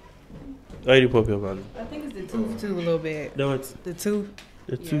 Why did you pop your balloon? I think it's the tooth too, a little bit. The what? The tooth.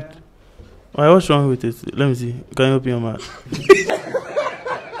 The tooth. Why? What's wrong with it? Let me see. Can you open your mouth?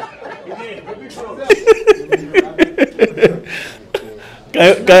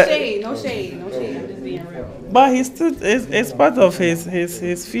 No shade. I'm just being real. But it's part of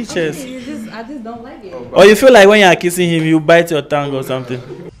his features. Okay, I just don't like it. Or you feel like when you are kissing him, you bite your tongue or something.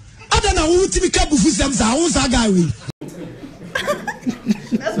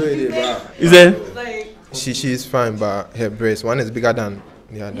 That's So is it? Like, she is fine, but her breast one is bigger than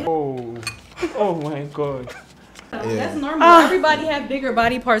the other. Oh my God. Yeah. That's normal. Everybody have bigger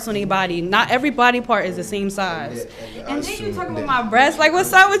body parts on their body. Not every body part is the same size. And then you talking about my breast. Like,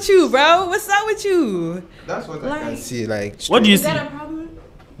 what's up with you, bro? What's up with you? That's what I can see. Like, what do you is see? Is that a problem?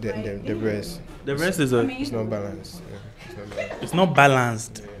 The breast. The breast is it's not balanced. Yeah, it's not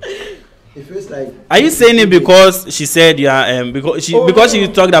balanced. It feels like. Are you saying it because she said you are because she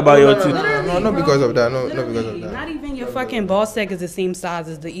talked about your tooth? No, not because of that. No, not because of that. Not even your fucking ball sack is the same size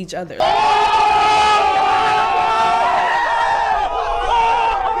as each other.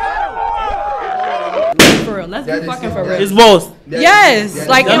 For real. Let's be fucking for real. It's both. Yes,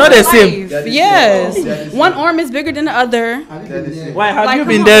 like they're in not the real same. life. Yes, one arm is bigger than the other. Why have Like, you come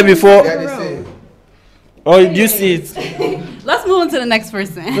been on, there let's be before? for real. Or do you see it? Let's move on to the next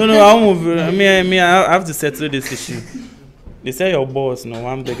person. No, I'll move. I have to settle this issue. They say your boss, no,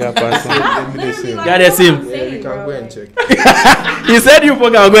 one bigger person. Got the same. Yeah, you can go and check. He said you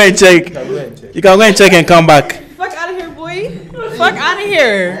can go and check. You can go and check and come back. Fuck out of here, boy. Fuck out of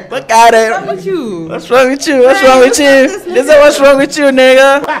here. Fuck out of here. What's wrong with you? What's wrong with you? What's wrong with you? They say what's wrong with you,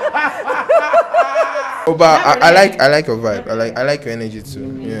 nigga? Oh, but I like your vibe. I like your energy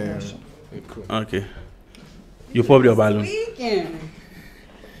too. Yeah. Cool. Okay. You popped your balloon. Weekend.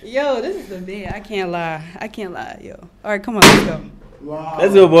 Yo, this is the bed. I can't lie, yo. All right, come on, let's go. Wow.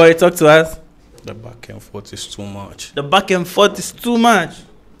 Let's go, boy. Talk to us. The back and forth is too much. The back and forth is too much.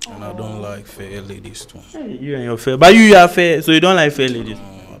 And I don't like fair ladies too. Hey, you and your fair. But you are fair, so you don't like fair ladies.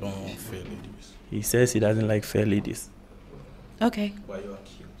 No, I don't want fair ladies. He says he doesn't like fair ladies. Okay. But you are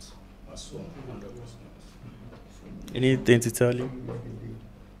cute. I swear, 100%. Anything to tell you?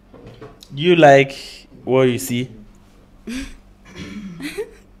 Do you like what you see?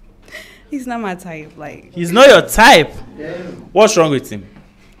 He's not my type. Like, He's not your type. What's wrong with him?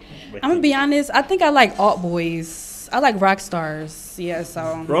 I'm gonna be honest. I think I like alt boys. I like rock stars. Yeah,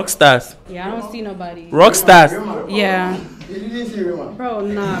 so. Rock stars. Yeah, I don't see nobody. Rock stars. Yeah. You didn't see Rima. Bro,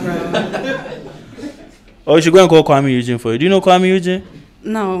 nah, bro. Oh, you should go and call Kwame Eugene for you. Do you know Kwame Eugene?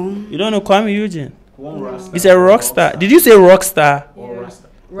 No. You don't know Kwame Eugene? He's a rock star. Did you say rock star? Yeah.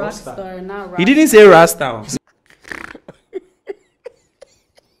 Rock star, not rock. He didn't say Rasta.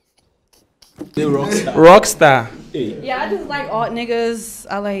 Rock star. Yeah, I just like alt niggas.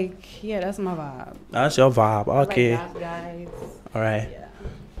 I like, yeah, that's my vibe. That's your vibe. Okay. I like guys. All right. Yeah.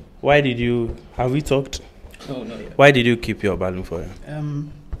 Why did you? Have we talked? Oh no. Yeah. Why did you keep your balloon for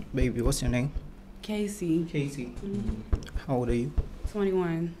him? Baby, what's your name? Casey. Casey. How old are you?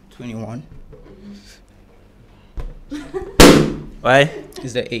 21. 21. Why?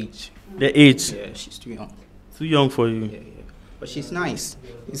 Is the age? The age. Yeah, she's too young. Too young for you. Yeah. But she's nice.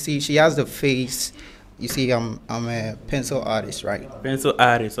 You see, she has the face. You see, I'm a pencil artist, right? Pencil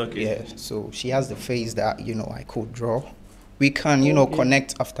artist, okay. Yeah. So she has the face that I could draw. We can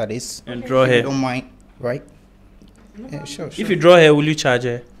connect after this. And draw If you her. don't mind, right? Yeah, sure. If you draw her, will you charge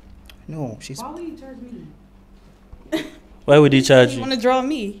her? No, she's. Why would you charge me? Why would he charge You you? want to draw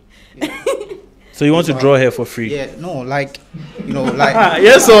me? So you want to draw her for free? Yeah, no, like,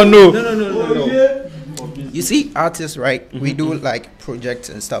 Yes or no? No. You see, artists, right? We do like projects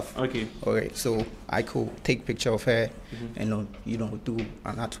and stuff. Okay. Okay, so I could take picture of her and do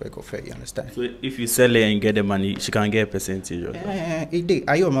an artwork of her. You understand? So if you sell her and get the money, she can get a percentage of it.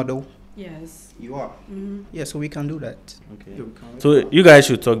 Are you a model? Yes. You are. Mm-hmm. Yeah, so we can do that. Okay. Yeah, we can work So it out. you guys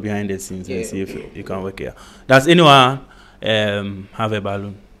should talk behind the scenes Yeah, and see okay. if you can work it out. Does anyone have a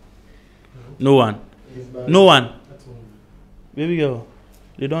balloon? No one. No one. Baby girl,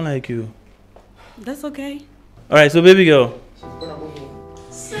 they don't like you. That's okay. All right, so baby girl.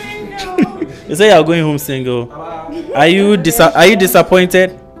 You say you're going home single. Are you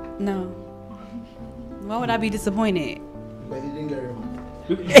disappointed? No. Why would I be disappointed? But he didn't get Rima.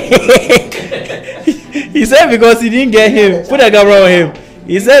 He said because he didn't get him. Put a camera on him.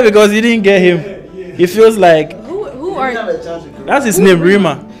 He said because he didn't get him. He feels like Who are? that's his name,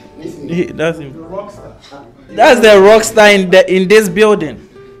 Rima. That's him. That's the rock star in this building.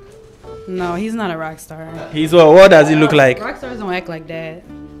 No, he's not a rock star. He's what does he look like? Rock stars don't act like that.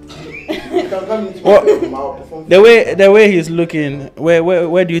 What, the way he's looking,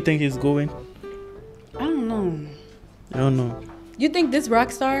 where do you think he's going? I don't know. I don't know. You think this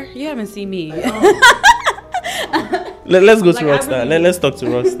rock star? You haven't seen me. Let's go to Like, Rockstar. really- Let's talk to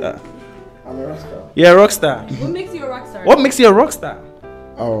Rockstar. I'm a rock star. Yeah, Rockstar. What makes you a rock star? What makes you a rockstar?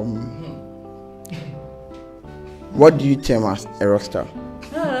 What do you term as a rock star?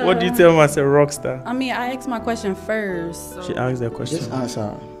 What do you tell me as a rockstar? I mean, I asked my question first. So. She asked that question. Just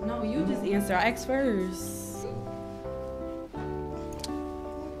answer. No, you just answer. I asked first.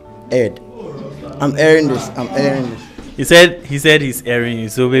 Ed. I'm airing this. He said he's airing you.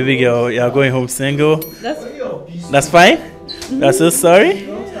 So baby girl, you're going home single. That's fine. That's so sorry.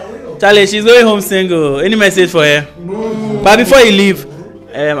 Charlie, she's going home single. Any message for her? But before you leave,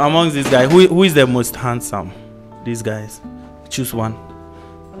 amongst these guys, who is the most handsome? These guys. Choose one.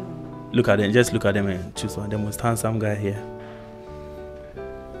 Look at them. Just look at them and choose one. The most handsome guy here.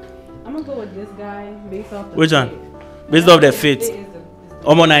 I'm gonna go with this guy based off. Which one? Based off the fit.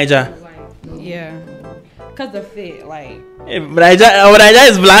 Omo Niger. Yeah. Cause the fit, like. Hey, Niger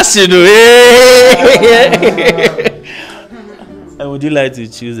is blushing. And would you like to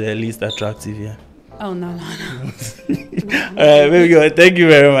choose the least attractive here? Oh, no. All right, very good. Thank you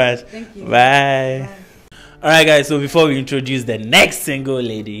very much. Thank you. Bye. All right, guys. So before we introduce the next single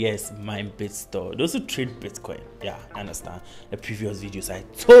lady, yes, my Bit Store. Those who trade Bitcoin, yeah, I understand. The previous videos, I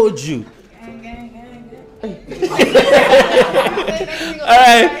told you. All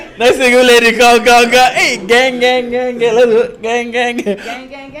right, next single lady, come. Hey, gang. Let's go, gang. Gang.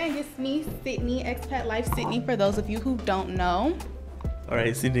 It's me, Sydney, Expat Life Sydney. For those of you who don't know. All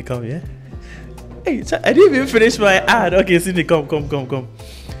right, Sydney, come here. Hey, I didn't even finish my ad. Okay, Sydney, come.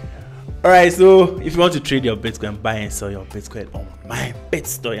 All right, so if you want to trade your Bitcoin, buy and sell your Bitcoin on my Bit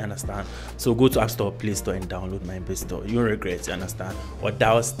Store, you understand? So go to App Store, Play Store, and download my Bit Store. You won't regret, you understand? Or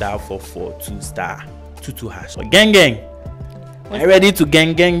dial *442*22#. Or gang. Are you ready to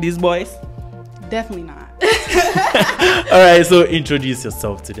gang these boys? Definitely not. All right, so introduce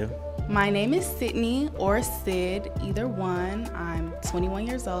yourself to them. My name is Sydney or Sid, either one. I'm 21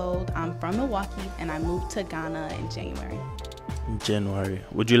 years old. I'm from Milwaukee, and I moved to Ghana in January. January.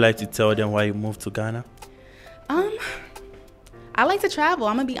 Would you like to tell them why you moved to Ghana? I like to travel.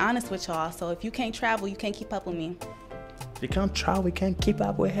 I'm gonna be honest with y'all. So if you can't travel, you can't keep up with me. If you can't travel, we can't keep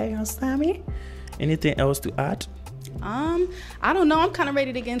up with her, you understand me? Anything else to add? I don't know. I'm kind of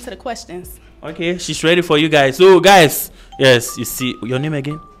ready to get into the questions. Okay, she's ready for you guys. So guys, yes, you see your name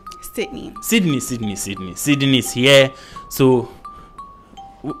again? Sydney. Sydney is here. So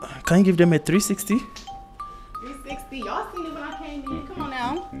can you give them a 360? 360. Y'all seen it when I came in. Come on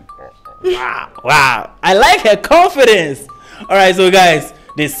now. Wow. I like her confidence. All right, so guys,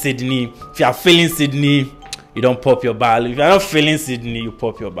 this Sydney. If you are feeling Sydney, you don't pop your balloon. If you are not feeling Sydney, you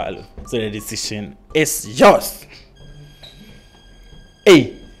pop your balloon. So the decision is yours.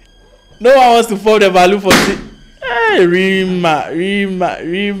 Hey, no one wants to pop the balloon for Sydney. Hey, Rima.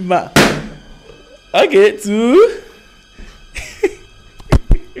 Okay, 2,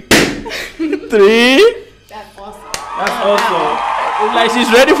 3. That's awesome. That's awesome. Like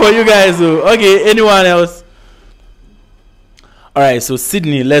she's ready for you guys. So okay, anyone else? All right, so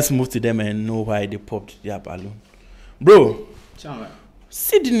Sydney, let's move to them and know why they popped their balloon, bro.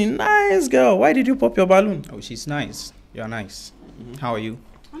 Sydney, nice girl. Why did you pop your balloon? Oh, she's nice. You're nice. How are you?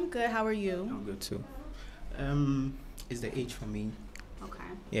 I'm good. How are you? I'm good too. It's the age for me. Okay.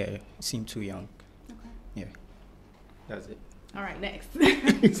 Yeah, you seem too young. Okay. Yeah. That's it. All right, next.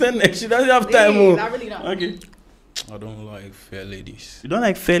 Say next. She doesn't have time. Please, I really don't. Okay. I don't like fair ladies. You don't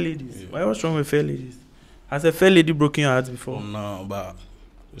like fair ladies? Yeah. What's wrong with fair ladies? Has a fair lady broken your heart before? No, but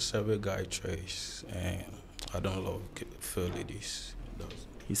it's every guy choice, and I don't love fair ladies.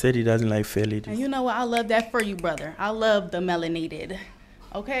 He said he doesn't like fair ladies. And you know what? I love that for you, brother. I love the melanated.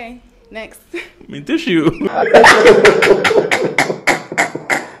 Okay, next. Me tissue.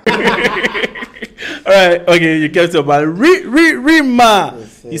 All right, okay, you kept your balloon. Rima.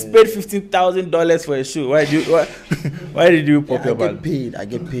 He's paid $15,000 for a show. Why did you pop your balloon? I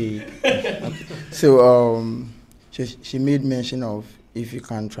get paid. Okay. So she made mention of if you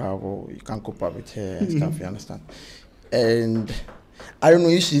can't travel, you can't cope up with her and stuff. You understand? And I don't know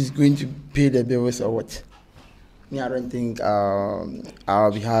if she's going to pay the bills or what. Me, I don't think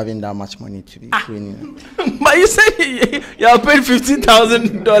I'll be having that much money to be training. But you said you have paid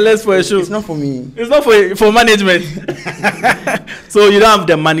 $15,000 for a show. It's not for me. It's not for management. So you don't have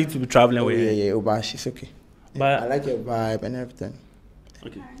the money to be traveling with her. Yeah, but she's okay. But I like her vibe and everything.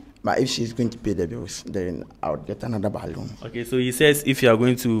 Okay. But if she's going to pay the bills, then I'll get another balloon. Okay, so he says if you are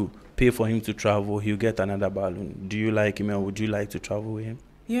going to pay for him to travel, he'll get another balloon. Do you like him, or would you like to travel with him?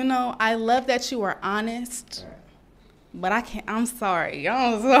 You know, I love that you are honest. But I can't. I'm sorry.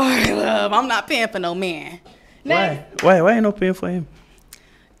 I'm sorry, love. I'm not paying for no man. Why? Why are you not paying for him?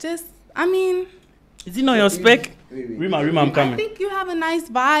 Just, I mean. Is he not your spec? Rima, I'm coming. I think you have a nice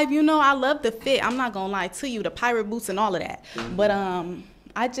vibe. You know, I love the fit. I'm not gonna lie to you, the pirate boots and all of that. But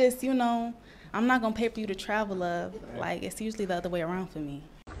I just, you know, I'm not gonna pay for you to travel, love. Like it's usually the other way around for me.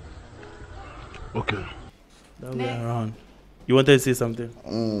 Okay. That way around. You wanted to say something?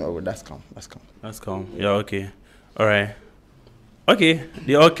 No, that's calm. That's calm. Yeah. Okay. All right. Okay,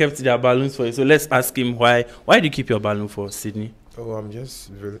 they all kept their balloons for you. So let's ask him why. Why do you keep your balloon for, Sydney? Oh, I'm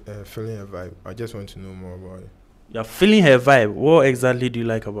just feeling a vibe. I just want to know more about it. You're feeling her vibe. What exactly do you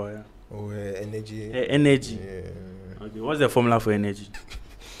like about her? Oh, her energy. Her energy. Yeah. Okay, what's the formula for energy?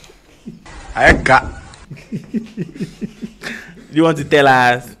 I got. Do you want to tell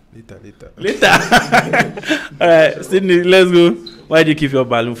us? Later. All right, Sydney, let's go. Why do you keep your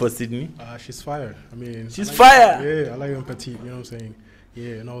balloon for Sydney? She's fire. I mean, she's fire. Yeah, I like them petite. You know what I'm saying?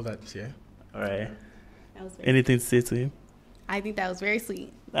 Yeah, and all that. Yeah. All right. Anything to say to him? I think that was very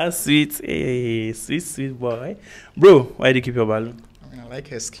sweet. That's sweet. Hey, sweet boy. Bro, why do you keep your balloon? I like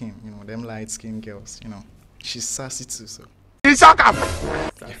her skin, them light skin girls, She's sassy too, so.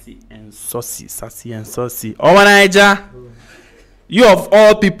 Sassy and saucy. Oh, Naija. You of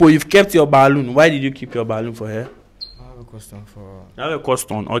all people, you've kept your balloon. Why did you keep your balloon for her? I have a question for. I have a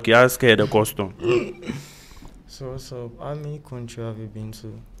question. Okay, ask her the question. So, how many countries have you been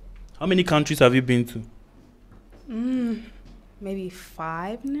to? How many countries have you been to? Maybe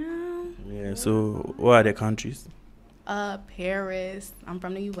 5 now. Yeah. So, what are the countries? Paris. I'm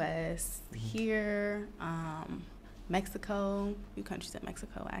from the U.S. Here, Mexico. A few countries in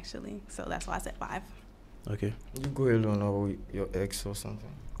Mexico actually. So that's why I said 5. Okay. You go alone or with your ex or something?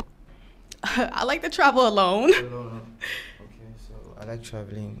 I like to travel alone. Okay, so I like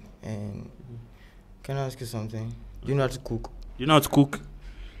traveling. And can I ask you something? Do you know how to cook? You know how to cook?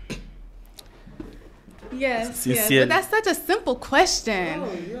 Yes, but that's such a simple question.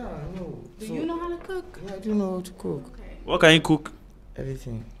 Oh, yeah, I know. Do you know how to cook? Yeah, I do know how to cook. Okay. What can you cook?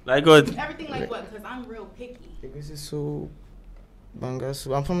 Everything. Like what? Everything like what? Because I'm real picky. Because it's so banga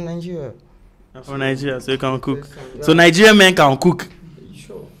soup. I'm from Nigeria. I'm from Nigeria, so you can cook. Yeah. So Nigerian men can cook.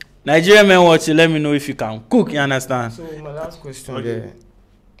 Sure. Nigerian men watch it, let me know if you can cook, you understand? So my last question there.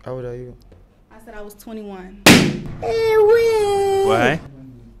 How old are you? I said I was 21. Why?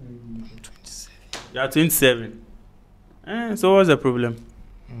 27. You are 27. So what's the problem?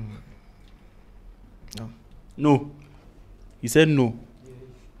 No. No. You said no.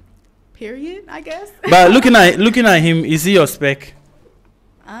 Period, I guess. But looking at him, is he your spec?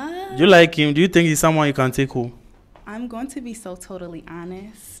 Do you like him? Do you think he's someone you can take home? I'm going to be so totally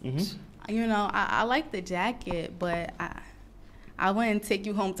honest. I like the jacket, but I wouldn't take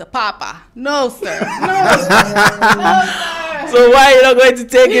you home to Papa. No, sir. No, sir. So why are you not going to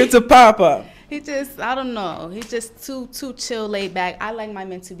take him to Papa? I don't know. He's just too chill, laid back. I like my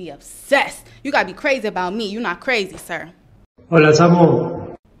men to be obsessed. You gotta be crazy about me. You're not crazy, sir. Hola,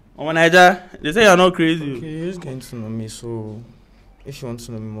 Samo. Oh, Naija, they say you're not crazy. Okay, you're just getting to know me, so if you want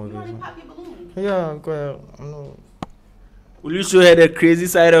to know me more, You already pop your balloon. yeah, go ahead. I'm not. Will you show her the crazy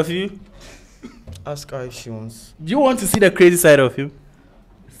side of you? Ask her if she wants. Do you want to see the crazy side of him?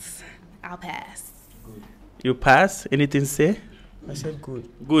 I'll pass. You pass? Anything to say? I said good.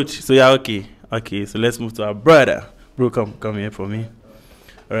 Good. So you're okay. Okay, so let's move to our brother. Bro, come here for me.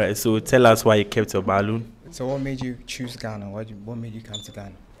 All right, so tell us why you kept your balloon. So what made you choose Ghana? What made you come to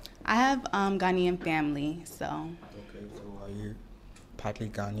Ghana? I have Ghanaian family, so. Okay, so are you partly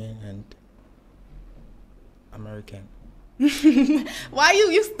Ghanaian and American? Why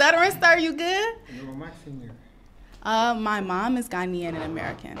you stuttering, sir? You good? No, I'm asking you. My mom is Ghanaian and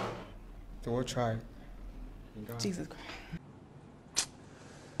American. So what tribe? Jesus Christ.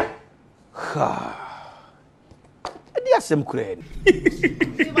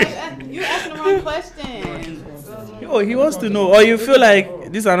 You asking the wrong question. Oh, he wants to know. Or you feel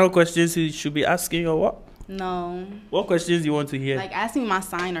like these are not questions he should be asking or what? No. What questions do you want to hear? Like ask me my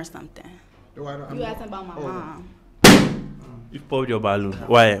sign or something. No, you asking about my mom. You popped your balloon.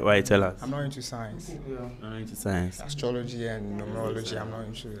 Why? Tell us. I'm not into science. Not into science. Astrology and numerology, I'm not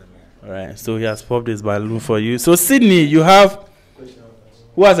into them. All right. So he has popped his balloon for you. So Sydney, you have.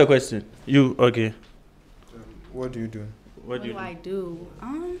 Who has a question? You. Okay. What do you do? What do I do?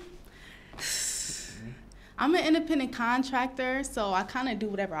 I'm an independent contractor, so I kind of do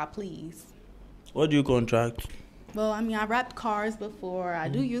whatever I please. What do you contract? Well, I mean, I wrapped cars before. I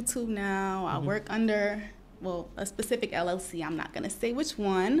do YouTube now. I work under, a specific LLC. I'm not going to say which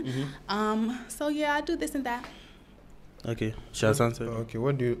one. So, yeah, I do this and that. Okay. She has answered. Okay,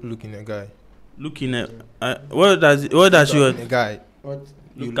 what do you look in a guy? Looking at... what does you... A guy. What?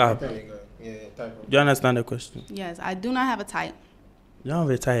 Look up. Yeah, type of. Do you understand the question? Yes, I do not have a type. You don't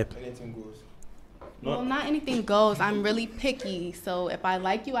have a type? Anything goes. Well, not anything goes. I'm really picky. So if I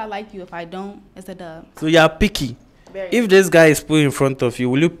like you, I like you. If I don't, it's a dub. So you're picky. Very. If this guy is put in front of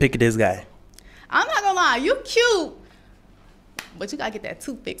you, will you pick this guy? I'm not gonna lie, you cute. But you gotta get that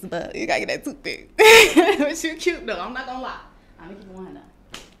toothpick, bud. You gotta get that toothpick. But you cute though. I'm not gonna lie. I'm gonna keep it 100.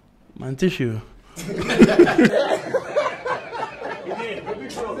 Man, tissue.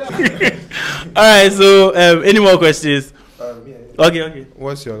 Alright, so any more questions? Yeah. Okay.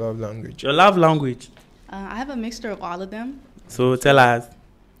 What's your love language? Your love language? I have a mixture of all of them. So tell us.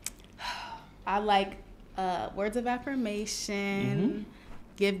 I like words of affirmation,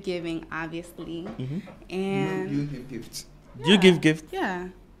 giving, obviously, and you give gifts. Yeah. You give gifts? Yeah,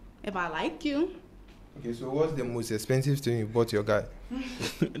 if I like you. Okay, so what's the most expensive thing you bought your guy?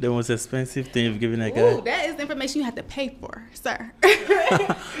 The most expensive thing you've given a guy? Ooh, that is information you have to pay for, sir.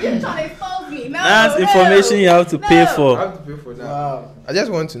 You're trying to expose me. No, that's information you have to pay for. I have to pay for that. Wow. I just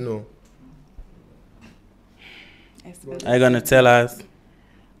want to know. Are you gonna tell us?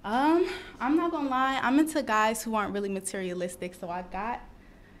 I'm not gonna lie. I'm into guys who aren't really materialistic. So I got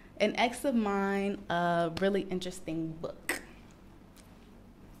an ex of mine a really interesting book.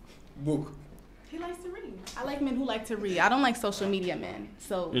 Book. He likes to read. I like men who like to read. I don't like social media men.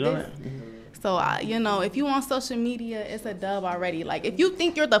 So You don't you know, if you on social media, it's a dub already. Like, if you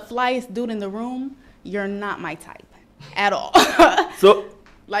think you're the flyest dude in the room, you're not my type at all. So,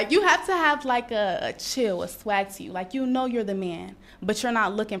 like, you have to have like a chill, a swag to you. Like, you know you're the man, but you're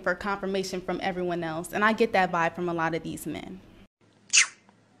not looking for confirmation from everyone else. And I get that vibe from a lot of these men.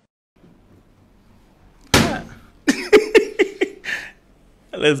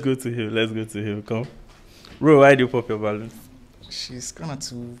 let's go to him. Come. Bro, why do you pop your balloons? She's kind of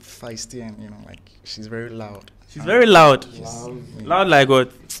too feisty and, like, she's very loud. She's very loud. Yes. Loud like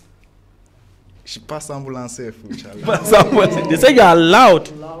what? She passed ambulance safe. They say you are loud.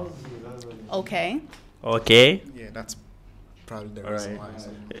 Okay. Okay. Yeah, that's probably the reason why.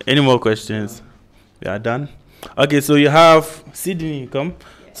 Any more questions? We are done. Okay, so you have Sydney, come.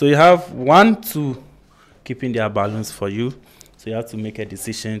 So you have 1, 2 keeping their balloons for you. So you have to make a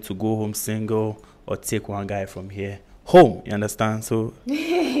decision to go home single or take one guy from here home. You understand? So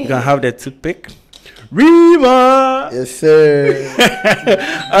you can have the toothpick. Rima! Yes, sir.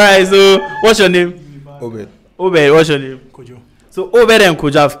 Alright, so what's your name? Obed. Obed, what's your name? Kojo. So Obed and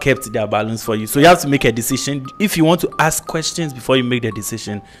Kojo have kept their balloons for you. So you have to make a decision. If you want to ask questions before you make the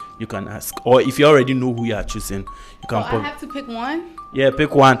decision, you can ask. Or if you already know who you are choosing, you can I have to pick one? Yeah,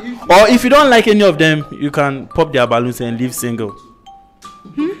 pick one. Or if you don't like any of them, you can pop their balloons and leave single.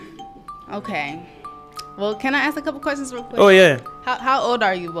 Okay. Well, can I ask a couple questions real quick? Oh, yeah. How old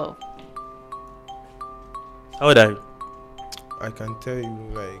are you both? How old are you? I can tell you,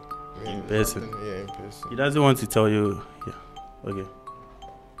 like, in person. Yeah, in person. He doesn't want to tell you. Yeah. Okay.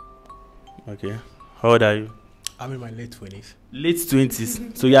 Okay. How old are you? I'm in my late 20s. Late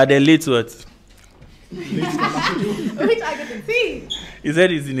 20s. So you are the late what? Which I get to see. He said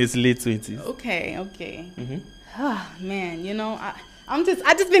he's in his late 20s. Okay. Oh, man, I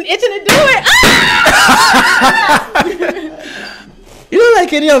just been itching to do it. You don't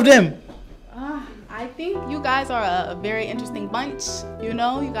like any of them? I think you guys are a very interesting bunch. You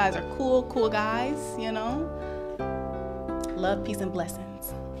guys are cool guys. Love, peace, and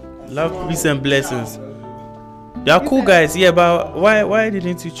blessings. Love, peace, and blessings. They are cool guys, yeah, but why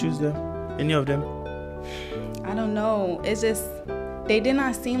didn't you choose them? Any of them? I don't know. It's just they did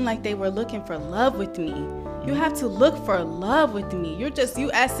not seem like they were looking for love with me. You have to look for love with me. You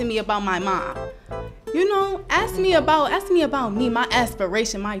asking me about my mom. Ask me about me, my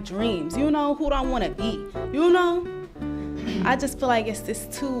aspiration, my dreams. Who do I want to be? I just feel like it's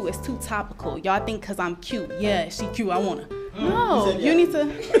too topical. Y'all think because I'm cute. Yeah, she cute. I wanna. No, you need to.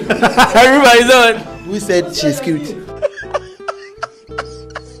 Everybody's on. Who said she's cute?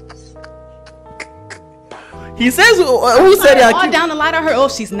 He says, who said that? All down the line, I heard, oh,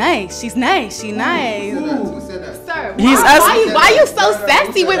 she's nice. She's nice. Who said that? Sir, He's asking. why you so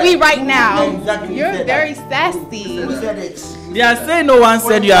sassy with me right now? You're very sassy. Who said it? They are saying no one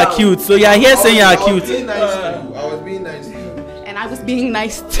said you are cute. So you are here saying you are cute. I was being nice to you. And I was being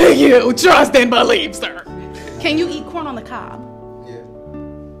nice to you. Trust and believe, sir. Can you eat corn on the cob? Yeah.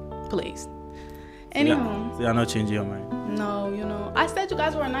 Please. So Anyway. you are not changing your mind. No, I said you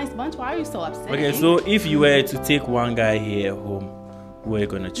guys were a nice bunch. Why are you so upset? Okay, so if you were to take one guy here home, who are you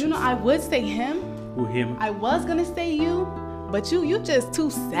gonna choose? I would say him. Who, him? I was gonna say you, but you just too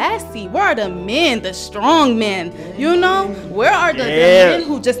sassy. Where are the men, the strong men? Where are the men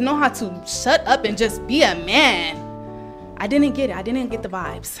who just know how to shut up and just be a man? I didn't get it. I didn't get the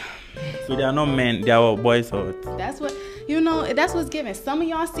vibes. So they are not men, they are boys or what? That's what that's what's given. Some of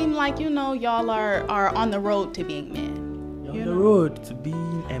y'all seem like y'all are on the road to being men. You're on the road to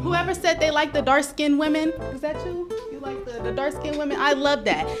being a man. Whoever said they like the dark-skinned women, is that you? You like the dark-skinned women? I love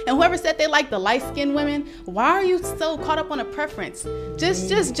that. And whoever said they like the light-skinned women, why are you so caught up on a preference? Just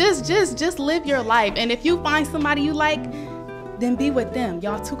live your life. And if you find somebody you like, then be with them.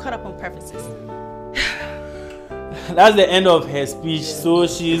 Y'all too caught up on preferences. That's the end of her speech. So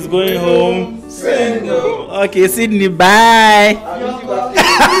she's going home single. Okay, Sydney, bye.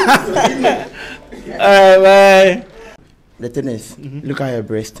 Alright, bye. The thing is, look at her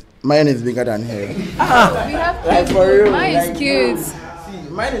breast. Mine is bigger than her. We have Like for real. Mine is cute. See,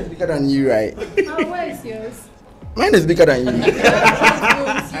 mine is bigger than you, right? Where is yours? Mine is bigger than you. So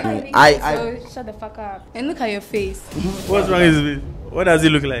shut the fuck up. And look at your face. What's wrong with his face? What does he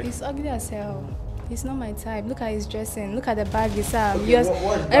look like? He's ugly as hell. He's not my type. Look at his dressing. Look at the bag he's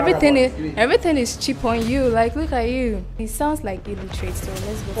everything is cheap on you. Like, look at you. He sounds like illiterate, so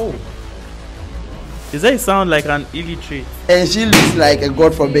let's go. Is that you sound like an illiterate? And she looks like a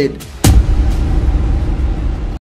God forbid.